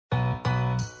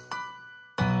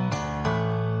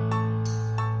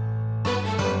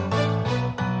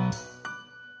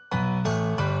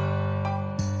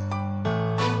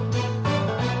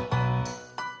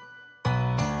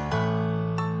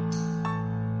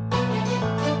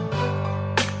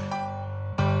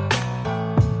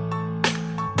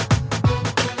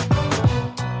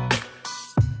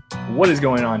What is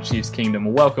going on, Chiefs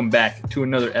Kingdom? Welcome back to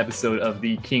another episode of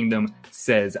The Kingdom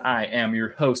Says. I am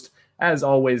your host, as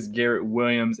always, Garrett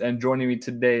Williams, and joining me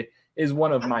today is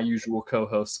one of my usual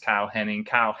co-hosts, Kyle Henning.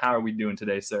 Kyle, how are we doing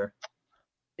today, sir?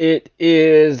 It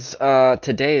is,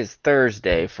 today is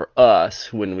Thursday for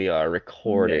us when we are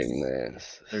recording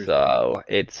this. Thursday. So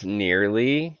it's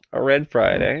nearly a Red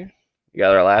Friday. We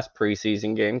got our last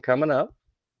preseason game coming up.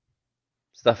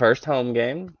 It's the first home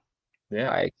game. Yeah.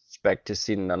 I expect to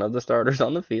see none of the starters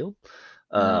on the field.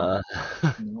 No.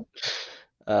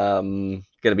 Gonna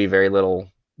be very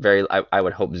little, I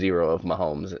would hope zero of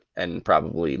Mahomes and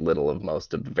probably little of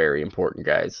most of the very important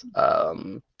guys.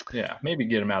 Yeah, maybe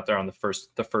get him out there on the first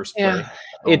Yeah,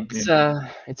 play.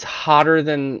 It's hotter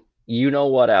than you know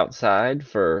what outside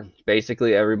for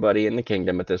basically everybody in the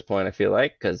kingdom at this point, I feel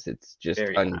like, because it's just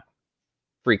freaking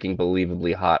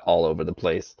believably hot all over the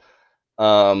place.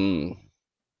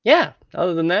 Yeah,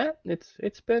 other than that,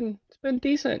 it's been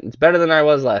decent. It's better than I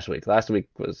was last week. Last week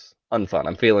was unfun.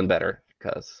 I'm feeling better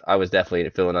because I was definitely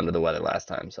feeling under the weather last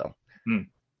time. So,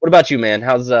 What about you, man?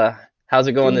 How's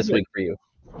it going this week for you?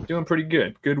 Doing pretty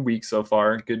good. Good week so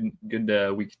far. Good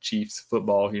week of Chiefs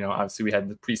football. You know, obviously we had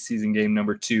the preseason game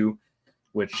number 2,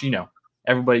 which, you know,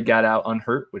 everybody got out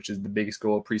unhurt, which is the biggest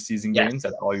goal of preseason games.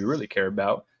 That's all you really care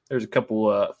about. There's a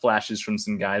couple flashes from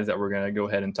some guys that we're going to go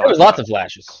ahead and talk about. There was lots of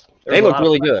flashes. They looked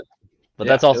really good. But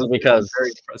that's also because a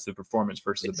very impressive performance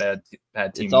versus a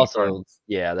bad team. It's also,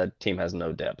 that team has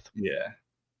no depth. Yeah.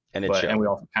 And we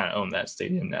also kind of own that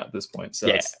stadium now at this point. So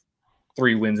it's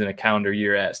 3 wins in a calendar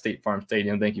year at State Farm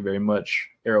Stadium. Thank you very much.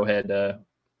 Arrowhead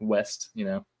West, you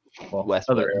know. Well, West.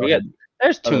 Arrowhead.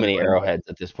 There's too many Arrowheads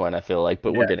at this point, I feel like,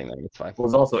 but we're getting there. It's fine. Well,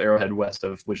 there's also Arrowhead West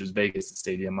of which is Vegas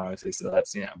Stadium, obviously. So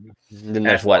that's, you know. Then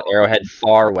there's Arrowhead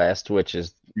Far West, which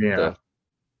is the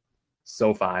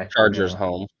SoFi Chargers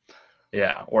home.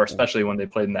 Yeah, or especially when they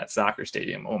played in that soccer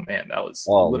stadium. Oh man, that was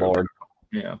Lord.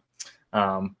 Yeah.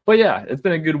 But yeah, it's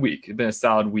been a good week. It's been a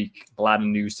solid week. A lot of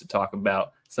news to talk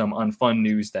about. Some unfun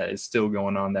news that is still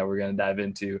going on that we're going to dive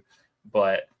into.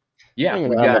 But yeah, I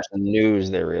don't know how much news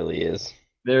there really is.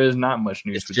 There is not much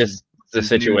news. It's just the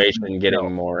situation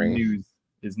getting more. News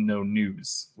is no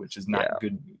news, which is not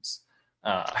good news.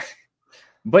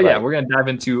 But yeah, we're going to dive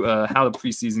into how the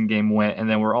preseason game went, and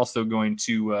then we're also going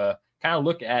to kind of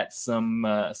look at some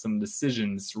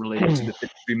decisions related to the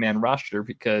 53-man roster.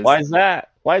 Because why is that,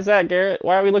 Garrett?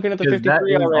 Why are we looking at the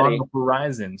 53 already? On the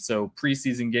horizon. So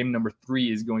preseason game number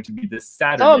 3 is going to be this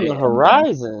Saturday. It's on the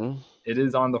horizon. It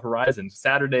is on the horizon.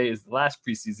 Saturday is the last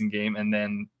preseason game, and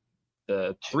then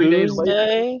the 3 days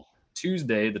later,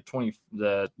 Tuesday,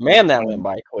 man, that went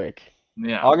by quick.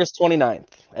 Yeah, August 29th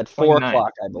at 4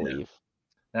 o'clock, I believe. Yeah.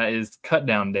 That is cut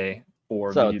down day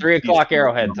for 3 o'clock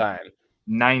Arrowhead time.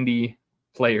 90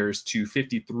 players to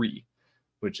 53,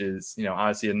 which is, you know,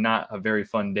 obviously not a very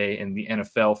fun day in the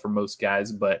NFL for most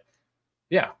guys. But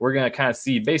yeah, we're going to kind of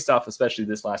see, based off especially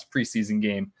this last preseason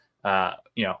game,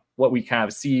 you know, what we kind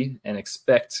of see and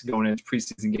expect going into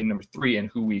preseason game number 3 and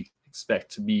who we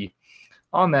expect to be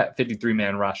on that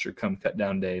 53-man roster come cut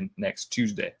down day next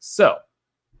Tuesday. So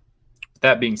with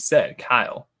that being said,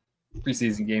 Kyle,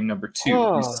 preseason game number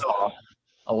 2, we saw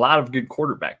a lot of good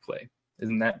quarterback play.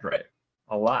 Isn't that right?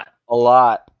 A lot.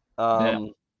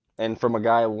 And from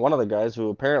one of the guys who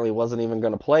apparently wasn't even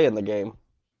going to play in the game.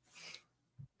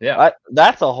 Yeah.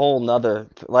 That's a whole nother,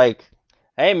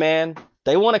 hey man,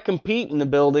 they want to compete in the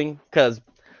building because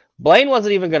Blaine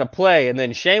wasn't even going to play. And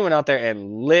then Shane went out there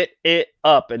and lit it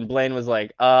up. And Blaine was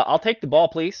like, I'll take the ball,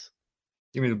 please.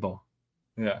 Give me the ball.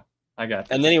 Yeah, I got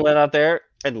that. And then he went out there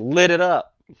and lit it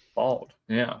up. Balled.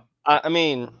 Yeah. I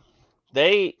mean,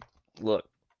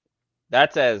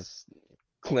 that's as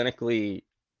clinically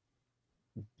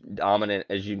dominant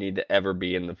as you need to ever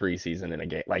be in the preseason in a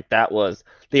game. Like, that was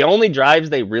the only drives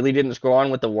they really didn't score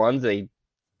on. With the ones they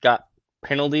got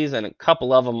penalties, and a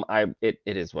couple of them, it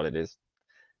is what it is.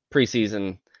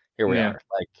 Preseason, here we are.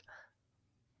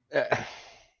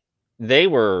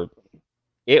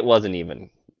 It wasn't even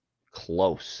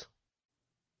close.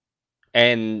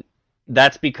 And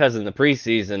that's because in the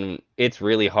preseason, it's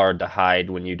really hard to hide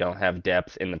when you don't have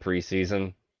depth in the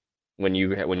preseason. When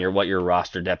you're what your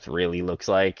roster depth really looks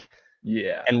like.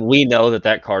 Yeah. And we know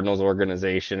that Cardinals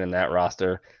organization and that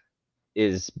roster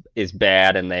is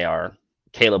bad, and they are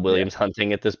Caleb Williams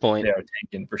hunting at this point. They are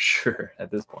tanking for sure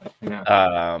at this point.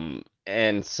 Yeah.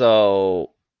 And so,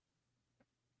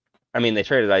 I mean, they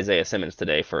traded Isaiah Simmons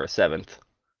today for a 7th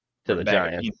to the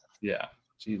Giants. Yeah.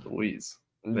 Jeez Louise.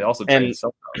 They also traded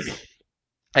something else.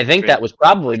 I think that was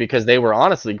probably because they were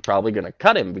honestly probably going to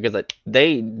cut him because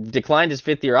they declined his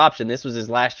 5th-year option. This was his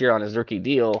last year on his rookie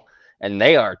deal, and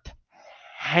they are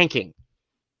tanking.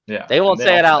 Yeah. They won't They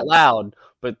say it also out loud,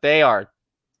 but they are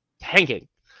tanking.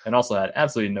 and also had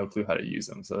absolutely no clue how to use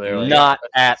them. So they're like, Not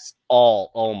at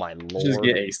all. Oh my let's just lord.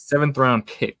 get a 7th round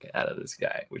pick out of this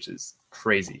guy, which is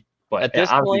crazy. But At this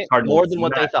obviously point, Cardinals more than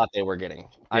what they not, thought they were getting,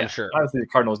 I'm sure. Obviously, the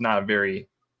Cardinals not a very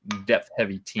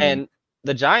depth-heavy team. And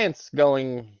the Giants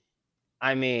going,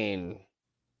 I mean,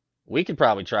 we could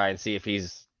probably try and see if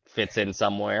he's fits in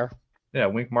somewhere. Yeah,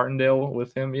 Wink Martindale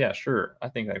with him. Yeah, sure. I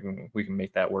think we can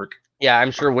make that work. Yeah,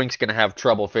 I'm sure Wink's going to have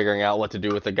trouble figuring out what to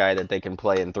do with a guy that they can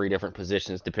play in 3 different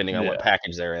positions depending on what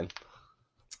package they're in.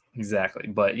 Exactly.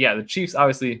 But yeah, the Chiefs,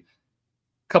 obviously, a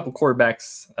couple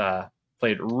quarterbacks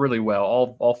played really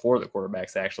well. All 4 of the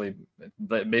quarterbacks, actually,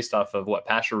 based off of what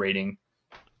passer rating.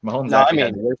 Mahomes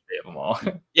had the worst day of them all.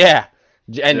 Yeah.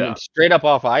 And straight up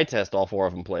off eye test, all 4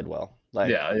 of them played well.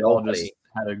 Like, yeah, they all just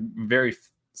had a very,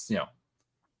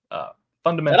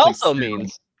 fundamentally. That also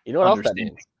means, you know what else that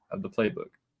means? Of the playbook.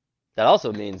 That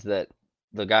also means that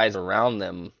the guys around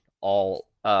them, all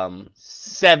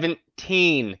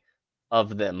 17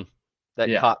 of them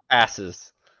that caught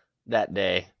passes that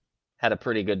day, had a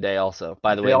pretty good day also.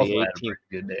 By the way,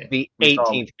 the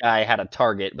 18th guy had a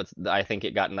target, but I think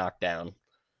it got knocked down.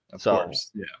 Of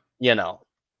course, yeah. You know.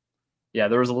 Yeah,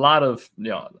 there was a lot of,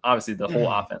 obviously the whole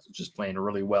offense was just playing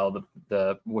really well.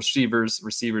 The receivers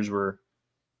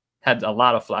had a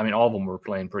lot of, all of them were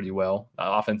playing pretty well.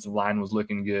 Offensive line was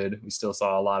looking good. We still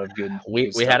saw a lot of good. We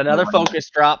had another focus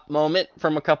drop moment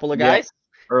from a couple of guys.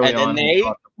 Early and on, then they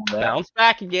bounced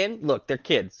back again. Look, they're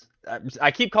kids.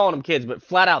 I keep calling them kids, but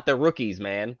flat out, they're rookies,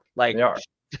 man. Like, they are.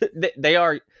 They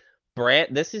are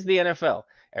this is the NFL.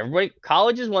 Everybody,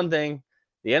 college is one thing.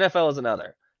 The NFL is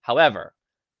another. However,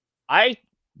 I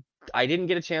didn't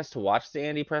get a chance to watch the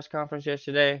Andy press conference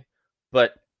yesterday,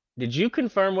 but did you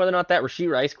confirm whether or not that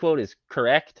Rashee Rice quote is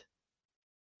correct?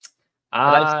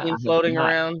 I've seen floating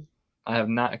around. I have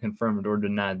not confirmed or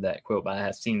denied that quote, but I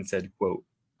have seen said quote.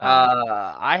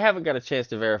 I haven't got a chance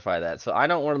to verify that, so I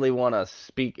don't really want to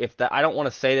speak. I don't want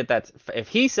to say that if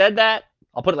he said that,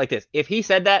 I'll put it like this: if he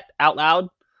said that out loud,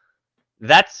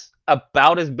 that's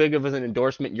about as big of an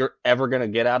endorsement you're ever gonna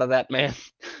get out of that man.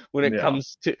 When it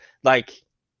comes to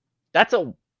that's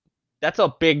a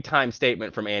big time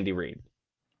statement from Andy Reid.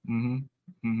 Mm-hmm.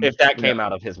 Mm-hmm. If that came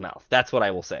out of his mouth, that's what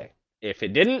I will say. If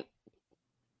it didn't,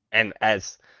 and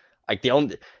as like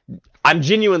I'm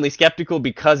genuinely skeptical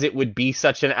because it would be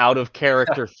such an out of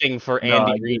character thing for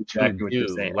Andy Reid to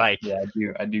do. Like, yeah,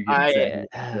 I do get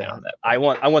on that. I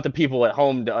want the people at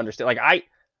home to understand. Like,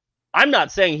 I'm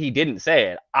not saying he didn't say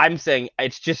it. I'm saying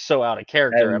it's just so out of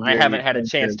character, and I haven't had a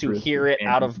chance to hear it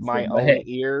out of my own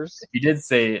ears. If you did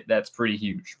say it, that's pretty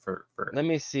huge for. Let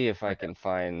me see if I can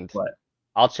find. But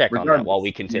I'll check on that while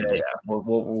we continue. Yeah.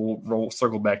 We'll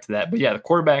circle back to that. But yeah, the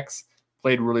quarterbacks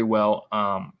played really well.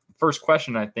 First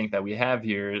question I think that we have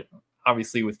here,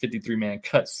 obviously with 53-man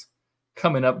cuts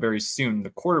coming up very soon,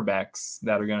 the quarterbacks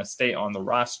that are going to stay on the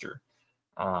roster.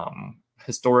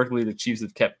 Historically, the Chiefs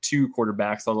have kept 2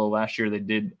 quarterbacks, although last year they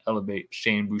did elevate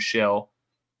Shane Buechele,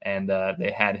 and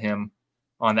they had him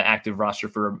on the active roster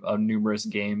for numerous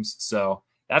games. So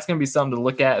that's going to be something to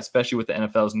look at, especially with the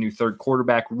NFL's new 3rd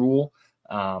quarterback rule,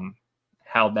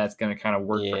 how that's going to kind of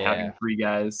work for having 3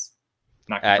 guys.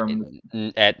 Not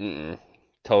confirmed.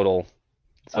 Total.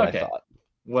 That's what I thought.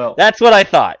 Well, that's what I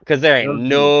thought, because there ain't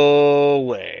no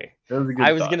way.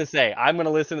 I was going to say, I'm going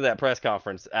to listen to that press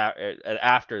conference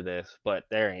after this, but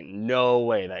there ain't no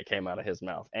way that came out of his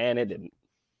mouth, and it didn't.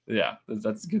 Yeah,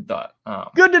 that's a good thought.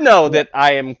 Good to know that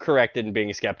I am correct in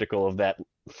being skeptical of that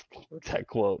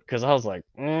quote, because I was like,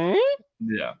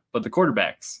 Yeah, but the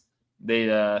quarterbacks,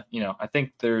 they, I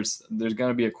think there's going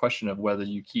to be a question of whether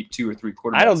you keep 2 or 3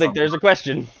 quarterbacks. I don't think there's a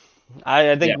question.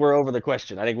 I think we're over the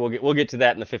question. I think we'll get to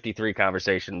that in the 53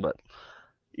 conversation, but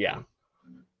yeah.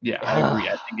 Yeah, I agree.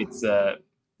 I think it's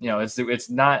it's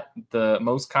not the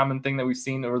most common thing that we've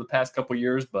seen over the past couple of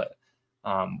years, but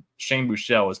Shane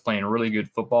Buechele is playing really good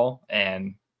football,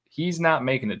 and he's not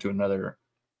making it to another.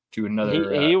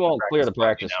 He won't clear the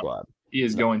practice squad. He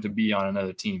is going to be on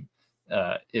another team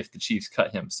if the Chiefs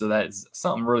cut him. So that is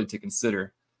something really to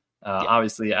consider.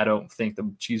 Obviously, I don't think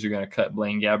the Chiefs are going to cut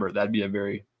Blaine Gabbert. That'd be a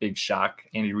very big shock.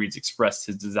 Andy Reid's expressed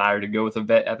his desire to go with a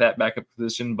vet at that backup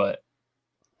position, but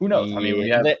who knows? I mean, when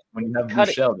you have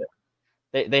Buechele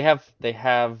there. They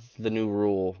have the new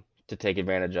rule to take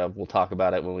advantage of. We'll talk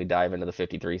about it when we dive into the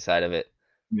 53 side of it.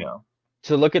 Yeah.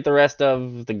 To look at the rest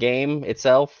of the game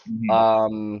itself,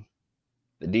 the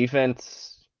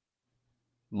defense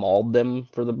mauled them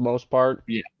for the most part.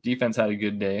 Yeah, defense had a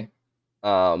good day.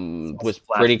 Was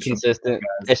pretty consistent,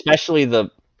 especially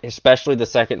the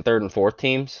second, third, and fourth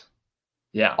teams.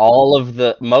 Yeah.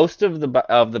 Most of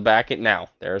the back end. Now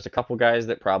there's a couple guys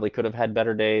that probably could have had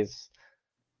better days.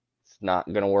 It's not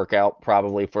going to work out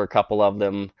probably for a couple of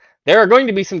them. There are going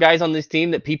to be some guys on this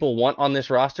team that people want on this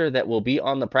roster that will be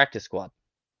on the practice squad.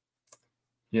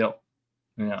 Yep.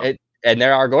 Yeah. And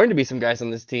there are going to be some guys on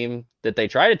this team that they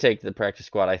try to take to the practice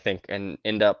squad, I think, and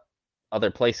end up other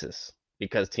places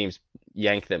because teams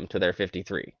yank them to their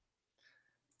 53.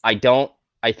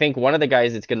 I think one of the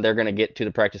guys they're gonna get to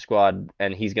the practice squad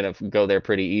and he's gonna go there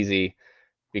pretty easy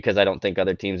because I don't think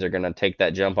other teams are gonna take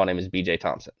that jump on him is BJ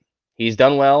Thompson. He's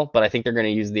done well, but I think they're gonna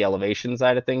use the elevation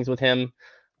side of things with him.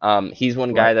 He's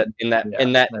one guy that in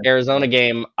that Arizona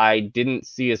game I didn't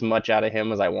see as much out of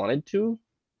him as I wanted to,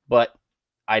 but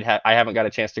I haven't got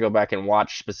a chance to go back and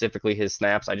watch specifically his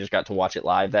snaps. I just got to watch it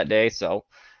live that day, so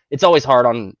it's always hard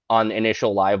on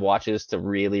initial live watches to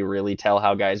really tell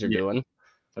how guys are doing.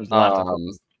 There's a lot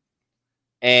to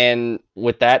and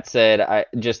with that said, I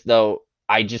just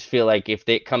feel like if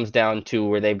it comes down to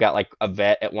where they've got like a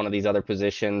vet at one of these other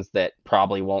positions that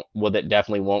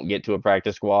definitely won't get to a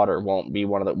practice squad or won't be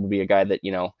will be a guy that,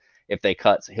 if they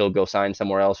cut, he'll go sign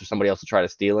somewhere else or somebody else will try to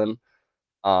steal him.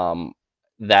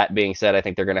 That being said, I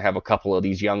think they're going to have a couple of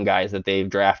these young guys that they've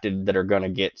drafted that are going to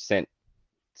get sent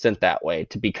that way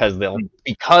because they'll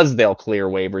clear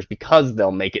waivers, because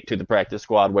they'll make it to the practice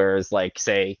squad, whereas like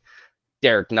say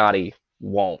Derek Nottie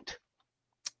won't.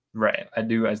 Right. I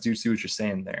do see what you're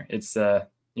saying there. It's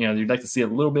you'd like to see a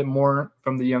little bit more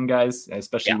from the young guys,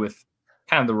 especially with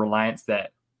kind of the reliance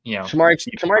that,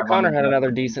 Shamari Connor had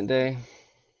another decent day.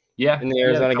 Yeah. In the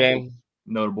Arizona game.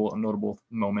 Notable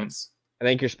moments. I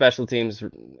think your special teams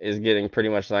is getting pretty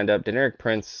much lined up. Deneric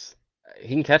Prince, he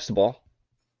can catch the ball.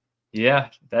 Yeah,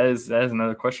 that is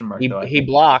another question mark. He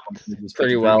blocked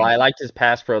pretty well. I liked his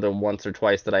pass pro the once or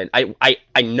twice that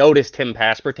I noticed him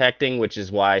pass protecting, which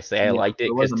is why I say I liked it,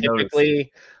 because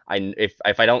typically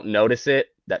if I don't notice it,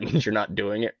 that means you're not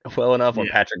doing it well enough. When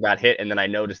Patrick got hit, and then I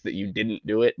noticed that you didn't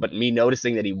do it, but me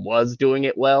noticing that he was doing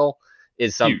it well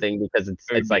is something because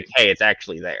it's like, hey, it's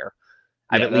actually there.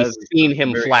 I've at least seen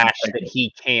him flash that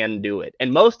he can do it.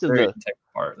 And most of the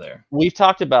part there, we've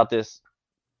talked about this.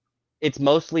 It's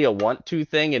mostly a want to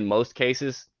thing in most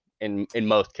cases. In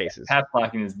most cases, pass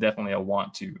blocking is definitely a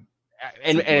want to,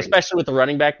 and especially with the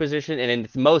running back position. And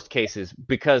in most cases,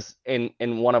 because in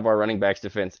one of our running backs'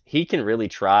 defense, he can really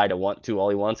try to want to all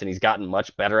he wants, and he's gotten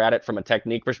much better at it from a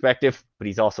technique perspective. But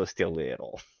he's also still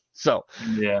little. So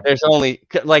there's only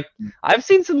like I've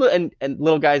seen some and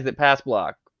little guys that pass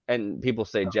block, and people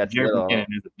say Jet's little.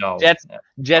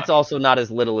 Jet's also not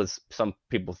as little as some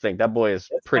people think. That boy is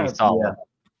pretty solid. Yeah.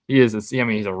 He is.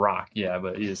 He's a rock. Yeah,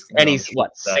 but he's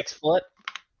 6 foot.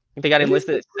 I think they got him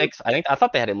listed at 6. I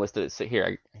thought they had him listed at 6. Here,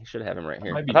 I should have him right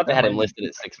here. I thought they had him listed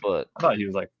at 6 foot. I thought he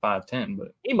was like 5'10",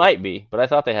 but he might be. But I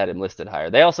thought they had him listed higher.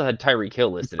 They also had Tyreek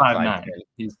Hill listed at 5'9".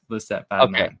 He's listed at 5'9".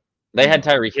 Okay, they had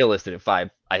Tyreek Hill listed at 5.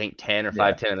 I think 10 or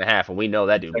 5'10 and a half, and we know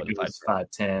that dude wasn't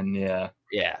 5'10". Yeah.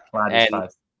 Yeah. Clyde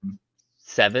is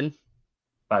 5'7".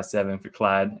 5'7" for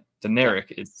Clyde.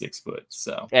 Deneric is 6 foot.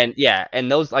 So and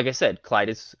those, like I said, Clyde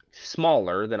is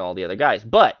smaller than all the other guys,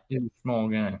 but he's a small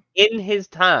guy. In his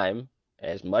time,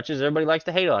 as much as everybody likes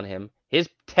to hate on him, his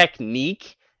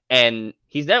technique, and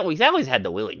he's always had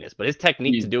the willingness, but his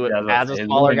technique to do it as a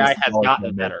smaller guy has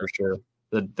gotten better. For sure.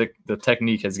 The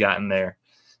technique has gotten there.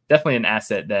 Definitely an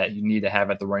asset that you need to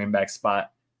have at the running back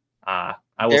spot. I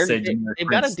will say they've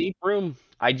got a deep room.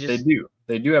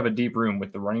 They do have a deep room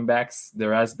with the running backs.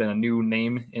 There has been a new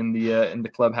name in the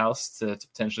clubhouse to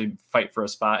potentially fight for a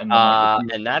spot.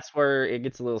 And that's where it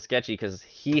gets a little sketchy because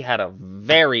he had a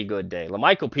very good day.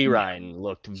 LaMichael Pirine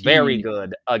looked very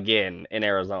good again in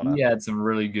Arizona. He had some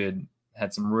really good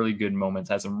moments,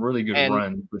 had some really good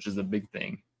runs, which is a big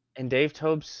thing. And Dave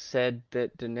Tobes said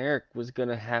that Deneric was going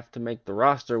to have to make the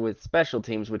roster with special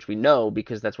teams, which we know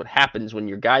because that's what happens when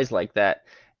you're guys like that.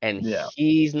 And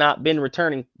he's not been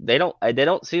returning. They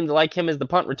don't seem to like him as the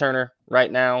punt returner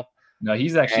right now. No,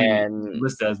 he's actually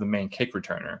listed as the main kick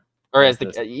returner. Or as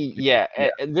this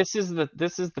is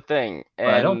the thing. And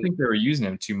I don't think they were using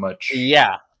him too much.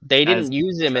 Yeah, they didn't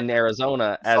use him in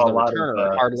Arizona as a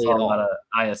returner hardly at all. A lot of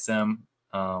ISM.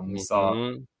 We saw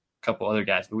a couple other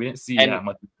guys, but we didn't see that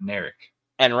much Deneric.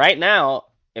 And right now,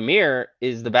 Amir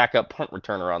is the backup punt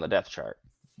returner on the depth chart.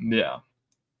 Yeah.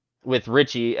 With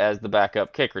Richie as the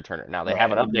backup kick returner. Now, they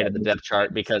haven't updated the depth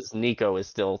chart because Nico is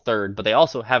still third, but they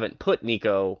also haven't put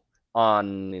Nico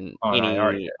on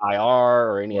any IR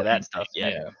or any of that stuff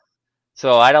yet. Yeah.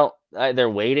 So they're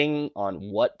waiting on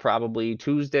what, probably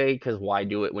Tuesday, because why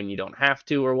do it when you don't have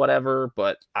to or whatever,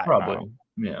 but probably.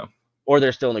 Yeah. or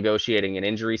they're still negotiating an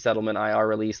injury settlement IR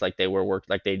release, like they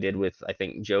did with, I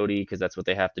think, Jody, because that's what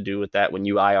they have to do with that. When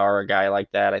you IR a guy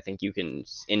like that, I think you can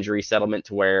injury settlement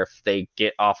to where if they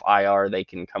get off IR, they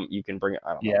can come. You can bring it.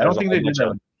 I don't know. Yeah, I don't think they did that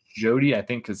with Jody. I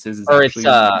think because his is or actually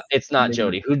it's not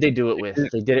Jody. Who'd they do it with?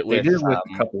 They did it with a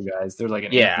couple guys. They're like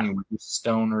an Anthony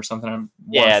Stone or something.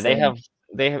 Yeah, they have,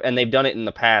 and they've done it in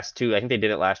the past too. I think they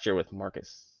did it last year with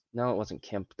Marcus. No, it wasn't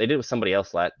Kemp. They did it with somebody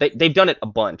else last. They've done it a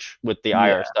bunch with the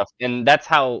IR stuff, and that's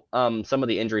how some of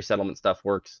the injury settlement stuff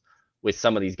works with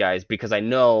some of these guys, because I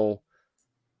know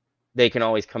they can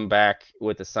always come back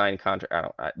with a signed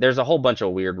contract. There's a whole bunch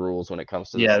of weird rules when it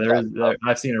comes to this.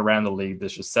 I've seen it around the league.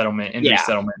 There's just injury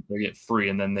settlement. They get free,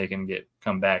 and then they can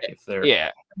come back if they're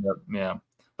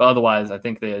But otherwise, I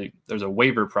think there's a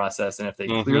waiver process, and if they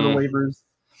clear the waivers,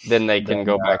 then they can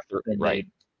go back through. Right.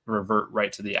 Revert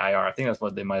right to the IR. I think that's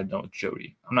what they might have done with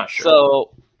Jody. I'm not sure.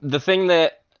 So the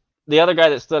other guy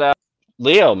that stood out,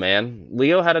 Leo, man.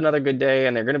 Leo had another good day,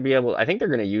 and I think they're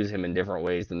going to use him in different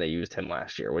ways than they used him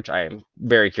last year, which I am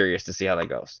very curious to see how that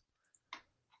goes.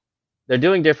 They're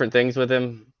doing different things with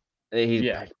him.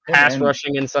 He's pass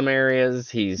rushing in some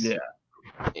areas.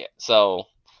 So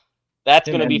that's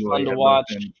going to be fun to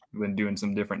watch. Been doing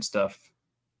some different stuff.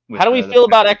 How do we feel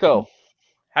about Echo?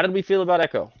 How did we feel about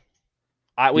Echo?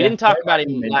 We didn't talk about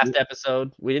him last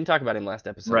episode.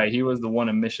 Right, he was the one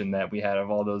omission that we had of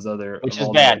all those other. Which is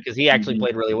bad, because he actually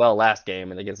played really well last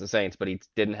game and against the Saints, but he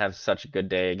didn't have such a good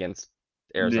day against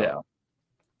Arizona.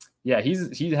 Yeah,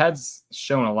 he has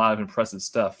shown a lot of impressive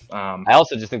stuff. I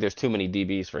also just think there's too many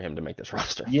DBs for him to make this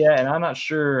roster. Yeah, and I'm not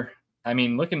sure. I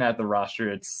mean, looking at the roster,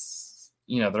 it's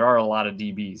there are a lot of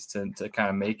DBs to kind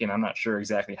of make, and I'm not sure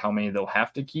exactly how many they'll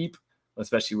have to keep,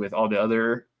 especially with all the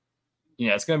other.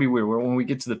 It's going to be weird. When we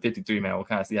get to the 53 man, we'll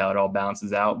kind of see how it all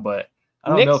balances out. But I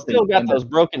don't know if still got those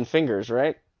broken fingers,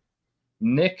 right?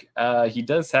 Nick, he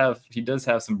does have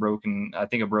some broken. I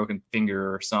think a broken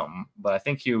finger or something. But I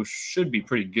think he should be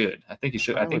pretty good. I think he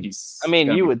should. I think he's. I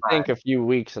mean, you would think a few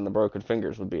weeks and the broken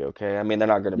fingers would be okay. I mean, they're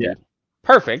not going to be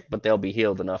perfect, but they'll be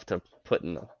healed enough to put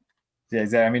in the. Yeah,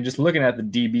 exactly. I mean, just looking at the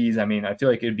DBs, I mean, I feel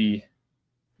like it'd be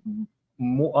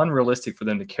more unrealistic for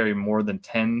them to carry more than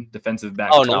 10 defensive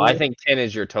backs. Oh, no, I think 10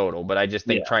 is your total, but I just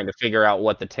think trying to figure out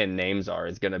what the 10 names are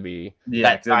is going to be.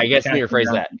 Yeah, I guess let me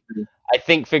rephrase that. I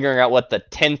think figuring out what the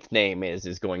 10th name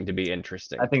is going to be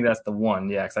interesting. I think that's the one,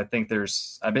 because I think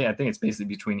I think it's basically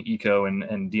between Eco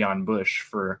and Dion Bush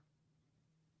for,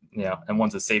 and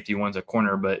one's a safety, one's a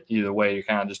corner, but either way, you're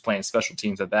kind of just playing special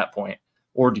teams at that point.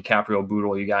 Or DiCaprio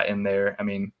Boodle you got in there. I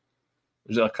mean,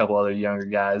 there's a couple other younger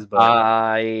guys, but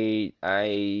I'm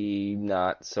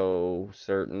not so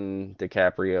certain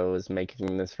DiCaprio is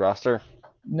making this roster.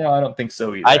 No, I don't think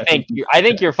so either. I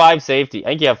think you're 5 safety. I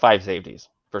think you have 5 safeties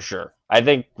for sure. I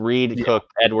think Reed, Cook,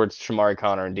 Edwards, Shamari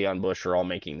Connor, and Dion Bush are all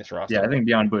making this roster. Yeah, I think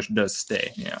Dion Bush does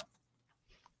stay. Yeah.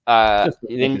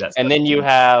 Then you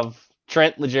have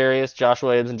Trent, Legarius, Josh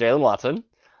Williams, and Jalen Watson,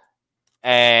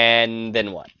 and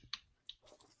then what?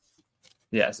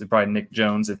 Yeah, so probably Nick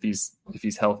Jones if he's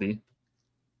healthy.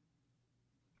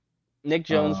 Nick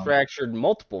Jones fractured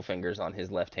multiple fingers on his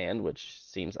left hand, which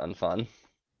seems unfun.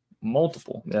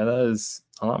 Multiple. Yeah, that is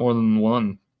a lot more than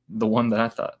one. The one that I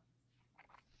thought.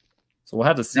 So we'll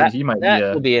have to see.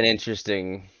 That will be an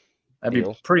interesting. That'd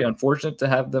be pretty unfortunate to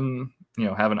have them,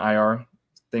 have an IR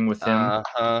thing with him.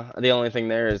 The only thing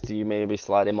there is, do you maybe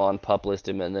slide him on, pup list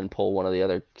him, and then pull one of the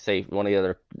other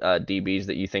DBs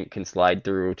that you think can slide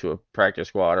through to a practice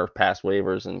squad or pass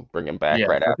waivers and bring him back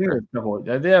right after?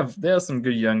 They have some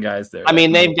good young guys there. I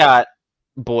mean, they've got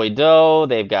Boydo,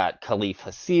 they've got Khalif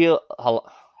Hasil,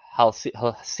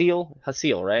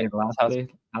 right?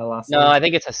 No, I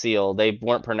think it's Hasil. They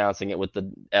weren't pronouncing it with the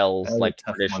L's like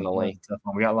traditionally.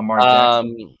 We got Lamar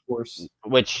Jackson, of course.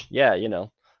 Which,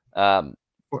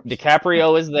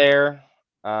 DiCaprio is there.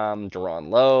 Deron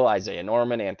Lowe, Isaiah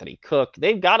Norman, Anthony Cook.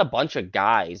 They've got a bunch of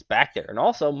guys back there. And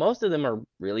also, most of them are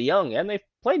really young, and they've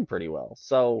played pretty well.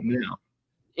 So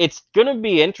it's going to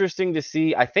be interesting to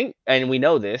see. I think, and we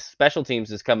know this, special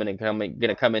teams is going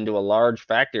to come into a large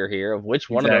factor here of which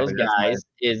one of those guys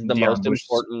is the most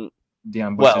important.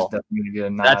 Dion Bush is definitely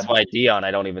good. That's why Dion,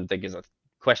 I don't even think is a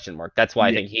question mark. That's why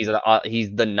I think he's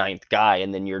the 9th guy,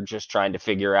 and then you're just trying to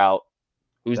figure out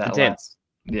who's the 10th.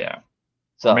 Yeah.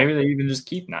 So or maybe they even just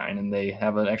keep 9 and they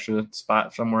have an extra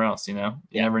spot somewhere else. You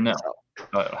never know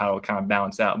how it'll kind of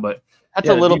balance out. But that's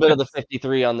a little bit of the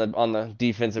 53 on the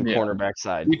defensive cornerback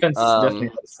side. Defense definitely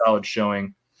had a solid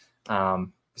showing. Saw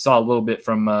a little bit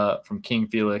from King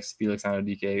Felix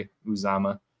Anodike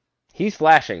Uzama. He's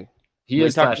flashing. He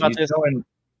is flashing.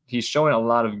 He's showing a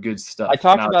lot of good stuff. I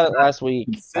talked about it last week.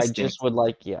 I just would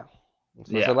like,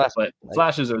 Yeah, but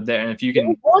flashes are there, and if you He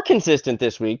was can, more consistent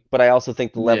this week, but I also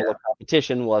think the level yeah, of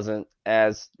competition wasn't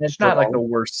as it's strong. not like the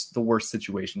worst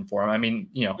situation for him. I mean,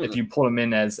 if you put him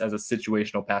in as a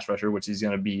situational pass rusher, which he's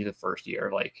going to be the first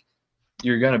year, like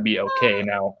you're going to be okay.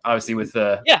 Now, obviously, with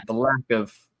the lack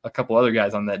of a couple other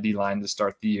guys on that D line to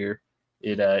start the year,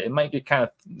 it might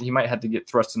get he might have to get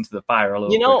thrust into the fire a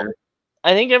little quicker.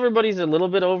 I think everybody's a little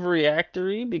bit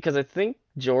overreactory because I think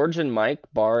George and Mike,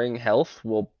 barring health,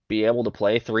 will be able to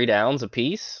play 3 downs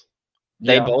apiece.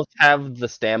 They both have the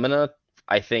stamina.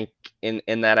 I think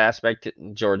in that aspect,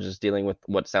 George is dealing with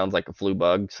what sounds like a flu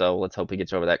bug, so let's hope he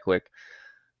gets over that quick.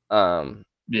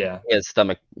 His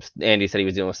stomach. Andy said he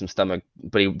was dealing with some stomach,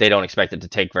 but they don't expect it to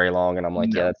take very long. And I'm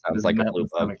like, yeah, that sounds like a flu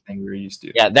bug. Thing we're used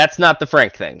to. Yeah, that's not the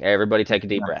Frank thing. Everybody take a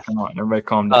deep breath. Come on, everybody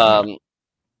calm down.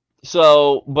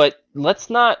 So, but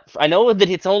let's not. I know that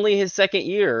it's only his second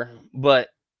year, but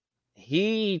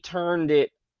he turned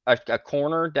it a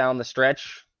corner down the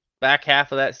stretch back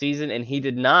half of that season, and he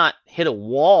did not hit a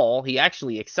wall. He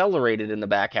actually accelerated in the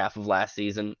back half of last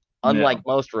season, unlike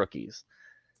most rookies.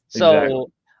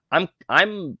 So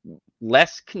I'm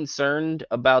less concerned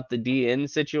about the DN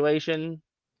situation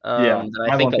than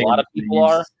I think a lot of people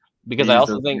are, because I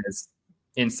also think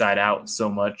inside out so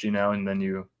much, and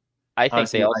then I think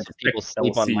people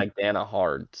sleep on Mike Dana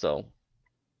hard. So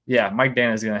yeah, Mike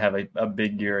Dana is going to have a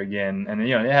big year again, and they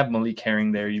have Malik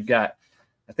Herring there. You've got,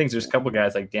 I think there's a couple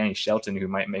guys like Danny Shelton who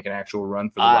might make an actual run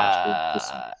for the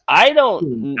roster. I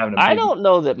don't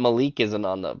know that Malik isn't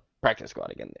on the practice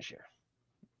squad again this year.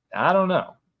 I don't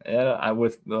know.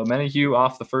 With Menahue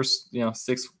off the first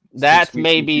 6. That's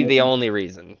maybe the only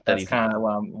reason. That's kind of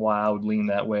why I would lean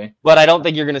that way. But I don't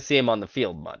think you're going to see him on the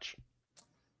field much.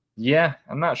 Yeah,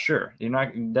 I'm not sure. You're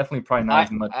definitely probably not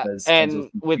as much as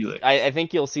Felix. I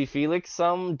think you'll see Felix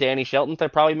some. Danny Shelton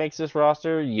that probably makes this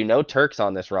roster. Turk's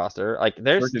on this roster. Like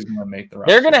Turk is going to make the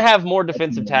roster. They're going to have more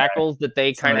defensive tackles that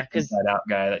they kind of inside out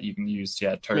guy that you can use.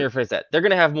 Yeah, Turk. Let me rephrase that. They're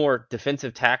going to have more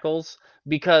defensive tackles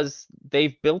because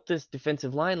they've built this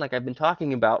defensive line, like I've been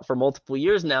talking about for multiple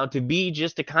years now, to be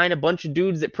just a kind of bunch of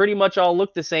dudes that pretty much all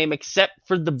look the same, except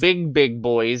for the big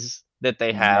boys that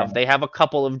they have. Yeah. They have a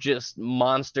couple of just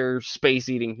monster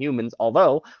space-eating humans,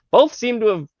 although both seem to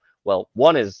have,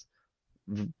 one is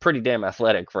pretty damn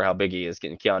athletic for how big he is,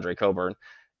 getting Keandre Coburn.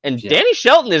 And Danny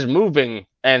Shelton is moving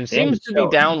and seems to be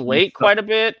down weight quite a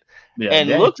bit and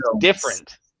looks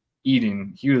different.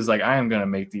 He was like, I am going to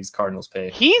make these Cardinals pay.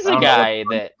 He's a guy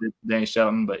that Danny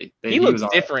Shelton, but he looks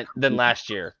different than last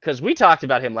year, because we talked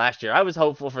about him last year. I was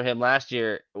hopeful for him last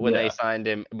year when they signed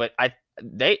him, but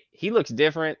he looks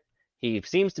different. He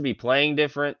seems to be playing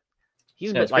different.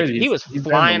 He was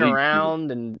flying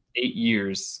around and 8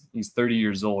 years. He's 30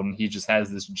 years old and he just has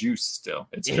this juice still.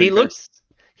 He looks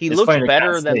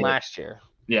better than last year.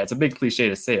 Yeah, it's a big cliche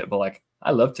to say it, but I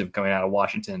loved him coming out of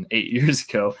Washington 8 years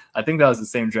ago. I think that was the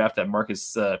same draft that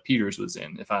Marcus Peters was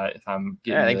in. I think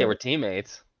they were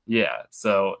teammates. Yeah,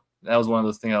 so that was one of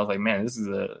those things I was like, man, this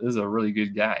is a really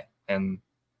good guy. And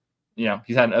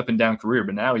he's had an up and down career,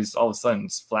 but now he's all of a sudden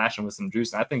flashing with some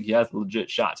juice. And I think he has a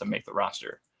legit shot to make the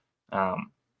roster. So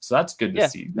that's good to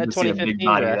see. Good to see a big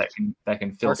body that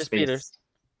can fill Marcus space. Peters.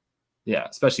 Yeah,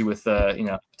 especially with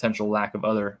potential lack of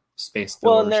other space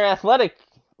fillers. Well, and they're athletic.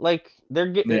 They're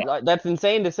getting that's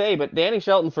insane to say, but Danny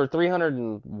Shelton for 300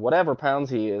 and whatever pounds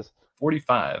he is,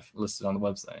 45 listed on the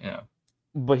website. Yeah,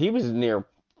 but he was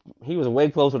way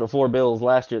closer to 4 bills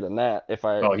last year than that. I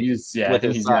think he's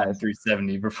gotten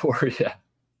 370 before. Yeah,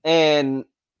 and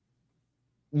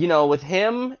with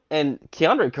him and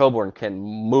Keandre Coburn can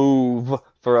move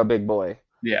for a big boy.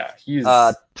 Yeah, he's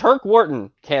Turk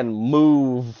Wharton can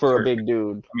move for a big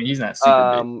dude. I mean, he's not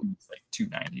super big. He's like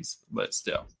 290s, but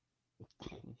still.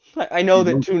 I know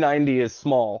that 290 is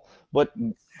small, but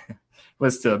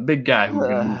still a big guy who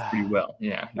can move pretty well.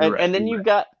 Yeah, and then you've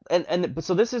got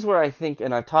so this is where I think,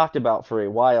 and I've talked about for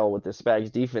a while with the Spags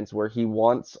defense, where he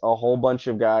wants a whole bunch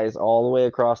of guys all the way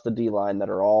across the D line that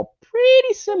are all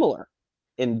pretty similar,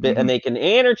 and they can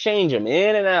interchange them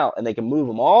in and out, and they can move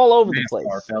them all over the place.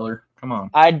 Feller. Come on.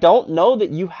 I don't know that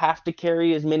you have to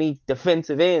carry as many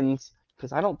defensive ends,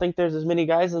 because I don't think there's as many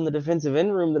guys in the defensive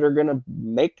end room that are going to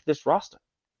make this roster.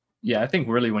 Yeah, I think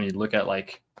really when you look at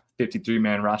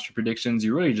 53-man roster predictions,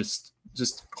 you really just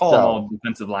call them all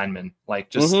defensive linemen. How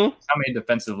many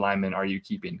defensive linemen are you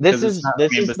keeping? This is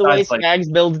the way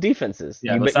Spags builds defenses.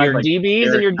 Yeah, your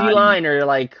DBs and your D-line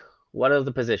are what are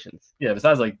the positions? Yeah,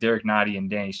 besides Derek Nottie and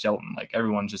Danny Shelton,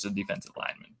 everyone's just a defensive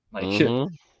lineman.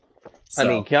 I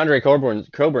mean, Keandre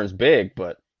Coburn's big,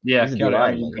 but Yeah, He's a D I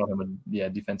mean, you lineman. can call him a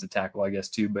defensive tackle, I guess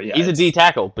too. But yeah, He's a D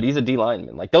tackle, but he's a D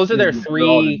lineman. Like those are their they're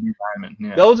all just three. D linemen.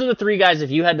 Yeah, Those are the three guys. If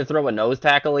you had to throw a nose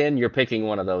tackle in, you're picking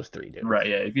one of those three dudes. right.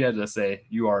 Yeah, if you had to say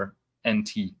you are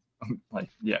NT, like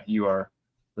yeah, you are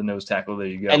the nose tackle. There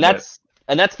you go. And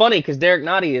that's funny because Derek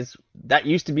Nottie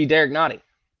used to be Derek Nottie.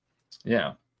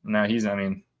 Yeah. Now he's, I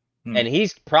mean, and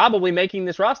he's probably making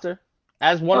this roster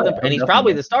as one of the, and he's definitely.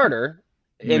 probably the starter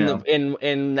in Yeah.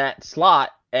 in that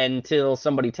slot until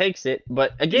somebody takes it.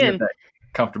 But again,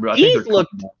 comfortable. I think they're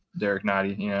comfortable. Derek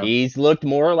Nottie, yeah. He's looked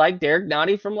more like Derek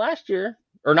Nottie from last year,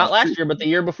 or not last year, but the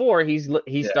year before. He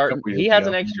has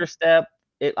an extra step.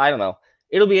 I don't know.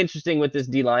 It'll be interesting with this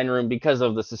D-line room because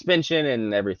of the suspension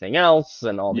and everything else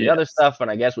and all the other stuff. And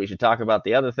I guess we should talk about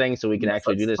the other things so we can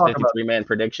actually do this 53-man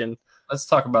prediction. Let's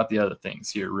talk about the other things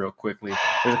here real quickly.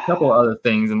 There's a couple of other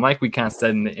things, and like we kind of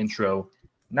said in the intro,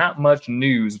 not much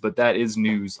news, but that is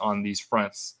news on these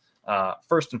fronts.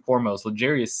 First and foremost,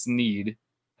 L'Jarius Sneed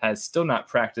has still not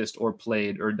practiced or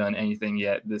played or done anything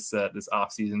yet this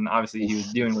offseason. Obviously, he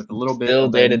was dealing with a little bit still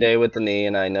day to day with the knee,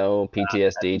 and I know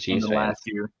PTSD. Chiefs fans. Last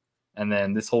year, and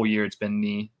then this whole year it's been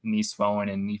knee swelling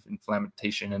and knee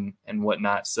inflammation and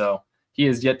whatnot. So he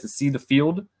is yet to see the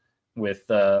field with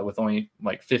only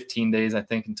like 15 days, I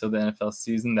think, until the NFL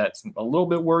season. That's a little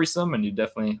bit worrisome, and you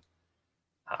definitely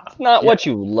it's not what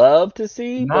you love to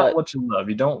see. Not what you love.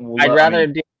 You don't. I'd rather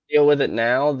deal with it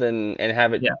now than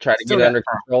have it try to get it under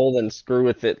control than screw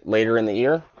with it later in the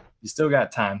year. You still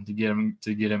got time to get him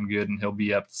good, and he'll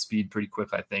be up to speed pretty quick.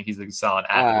 I think he's a solid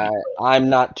athlete. I'm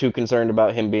not too concerned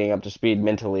about him being up to speed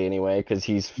mentally anyway, because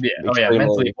he's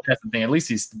mentally. That's the thing. At least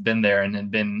he's been there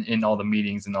and been in all the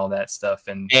meetings and all that stuff,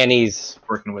 and he's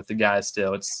working with the guys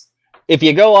still. It's if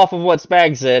you go off of what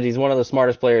Spag said, he's one of the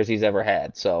smartest players he's ever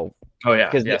had. So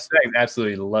Spag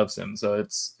absolutely loves him. So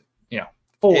it's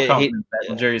full confidence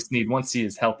that L'Jarius Sneed, once he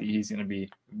is healthy, he's going to be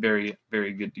very,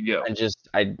 very good to go.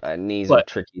 And knees are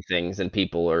tricky things, and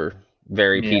people are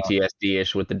very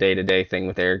PTSD-ish with the day-to-day thing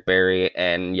with Eric Berry,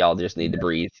 and y'all just need to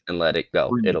breathe and let it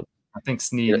go. I think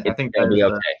Sneed. I think it'll be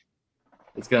okay.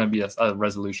 It's going to be a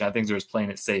resolution. I think they're just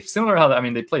playing it safe. Similar to how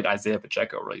they played Isaiah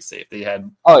Pacheco really safe. They had.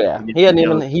 Oh yeah,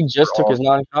 he just took his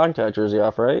non-contact jersey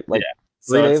off, right?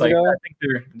 So it's like, I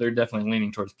think they're definitely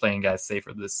leaning towards playing guys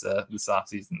safer this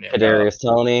offseason. Kadarius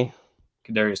Toney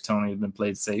has been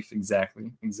played safe. Exactly.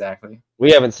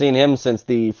 We haven't seen him since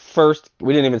the first.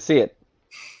 We didn't even see it.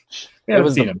 We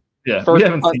haven't seen him. Yeah, we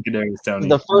haven't seen Kadarius Toney.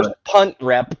 The first punt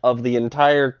rep of the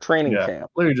entire training camp.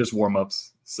 Literally just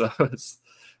warm-ups. So it's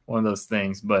one of those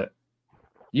things. But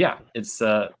yeah, it's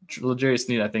L'Jarius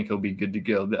Sneed. I think he'll be good to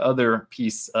go. The other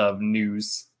piece of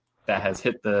news that has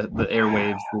hit the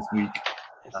airwaves this week.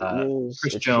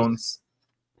 Chris Jones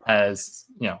has,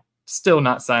 still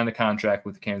not signed a contract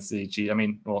with the Kansas City Chiefs.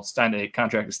 Signed a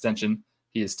contract extension.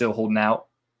 He is still holding out.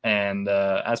 And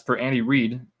as per Andy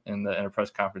Reid in a press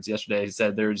conference yesterday, he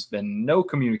said there's been no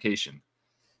communication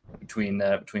between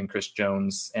Chris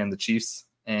Jones and the Chiefs.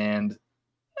 And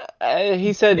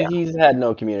he said he's had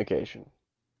no communication.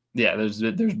 Yeah, there's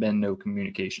been no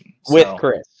communication with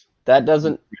Chris. That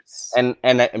doesn't,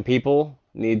 and people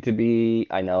need to be.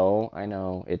 I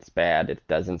know it's bad. It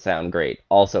doesn't sound great.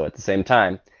 Also, at the same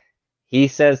time, he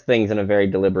says things in a very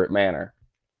deliberate manner.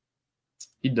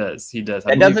 He does.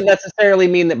 That doesn't necessarily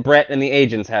mean that Brett and the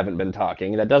agents haven't been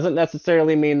talking. That doesn't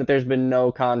necessarily mean that there's been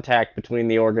no contact between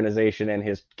the organization and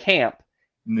his camp.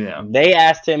 Yeah. They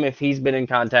asked him if he's been in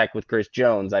contact with Chris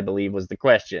Jones, I believe was the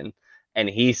question, and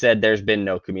he said there's been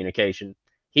no communication.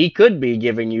 He could be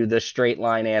giving you the straight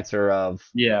line answer of...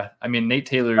 Yeah, Nate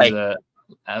Taylor's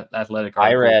athletic article.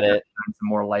 I read it. Some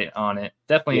more light on it.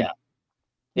 Definitely. Yeah.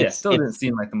 It still didn't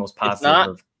seem like the most positive. It's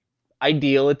not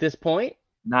ideal at this point.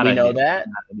 We know that.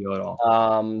 Not ideal at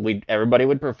all. Everybody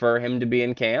would prefer him to be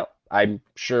in camp. I'm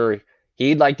sure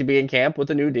he'd like to be in camp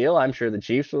with a new deal. I'm sure the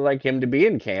Chiefs would like him to be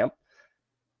in camp.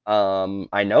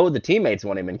 I know the teammates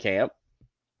want him in camp.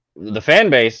 The fan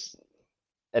base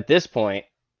at this point,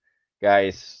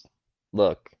 guys,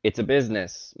 look, it's a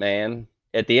business, man.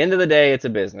 At the end of the day, it's a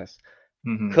business.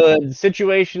 Mm-hmm. Could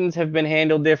situations have been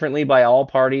handled differently by all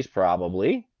parties?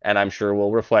 Probably. And I'm sure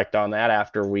we'll reflect on that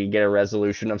after we get a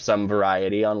resolution of some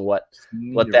variety on what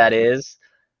that is.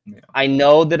 Yeah. I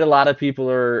know that a lot of people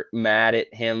are mad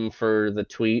at him for the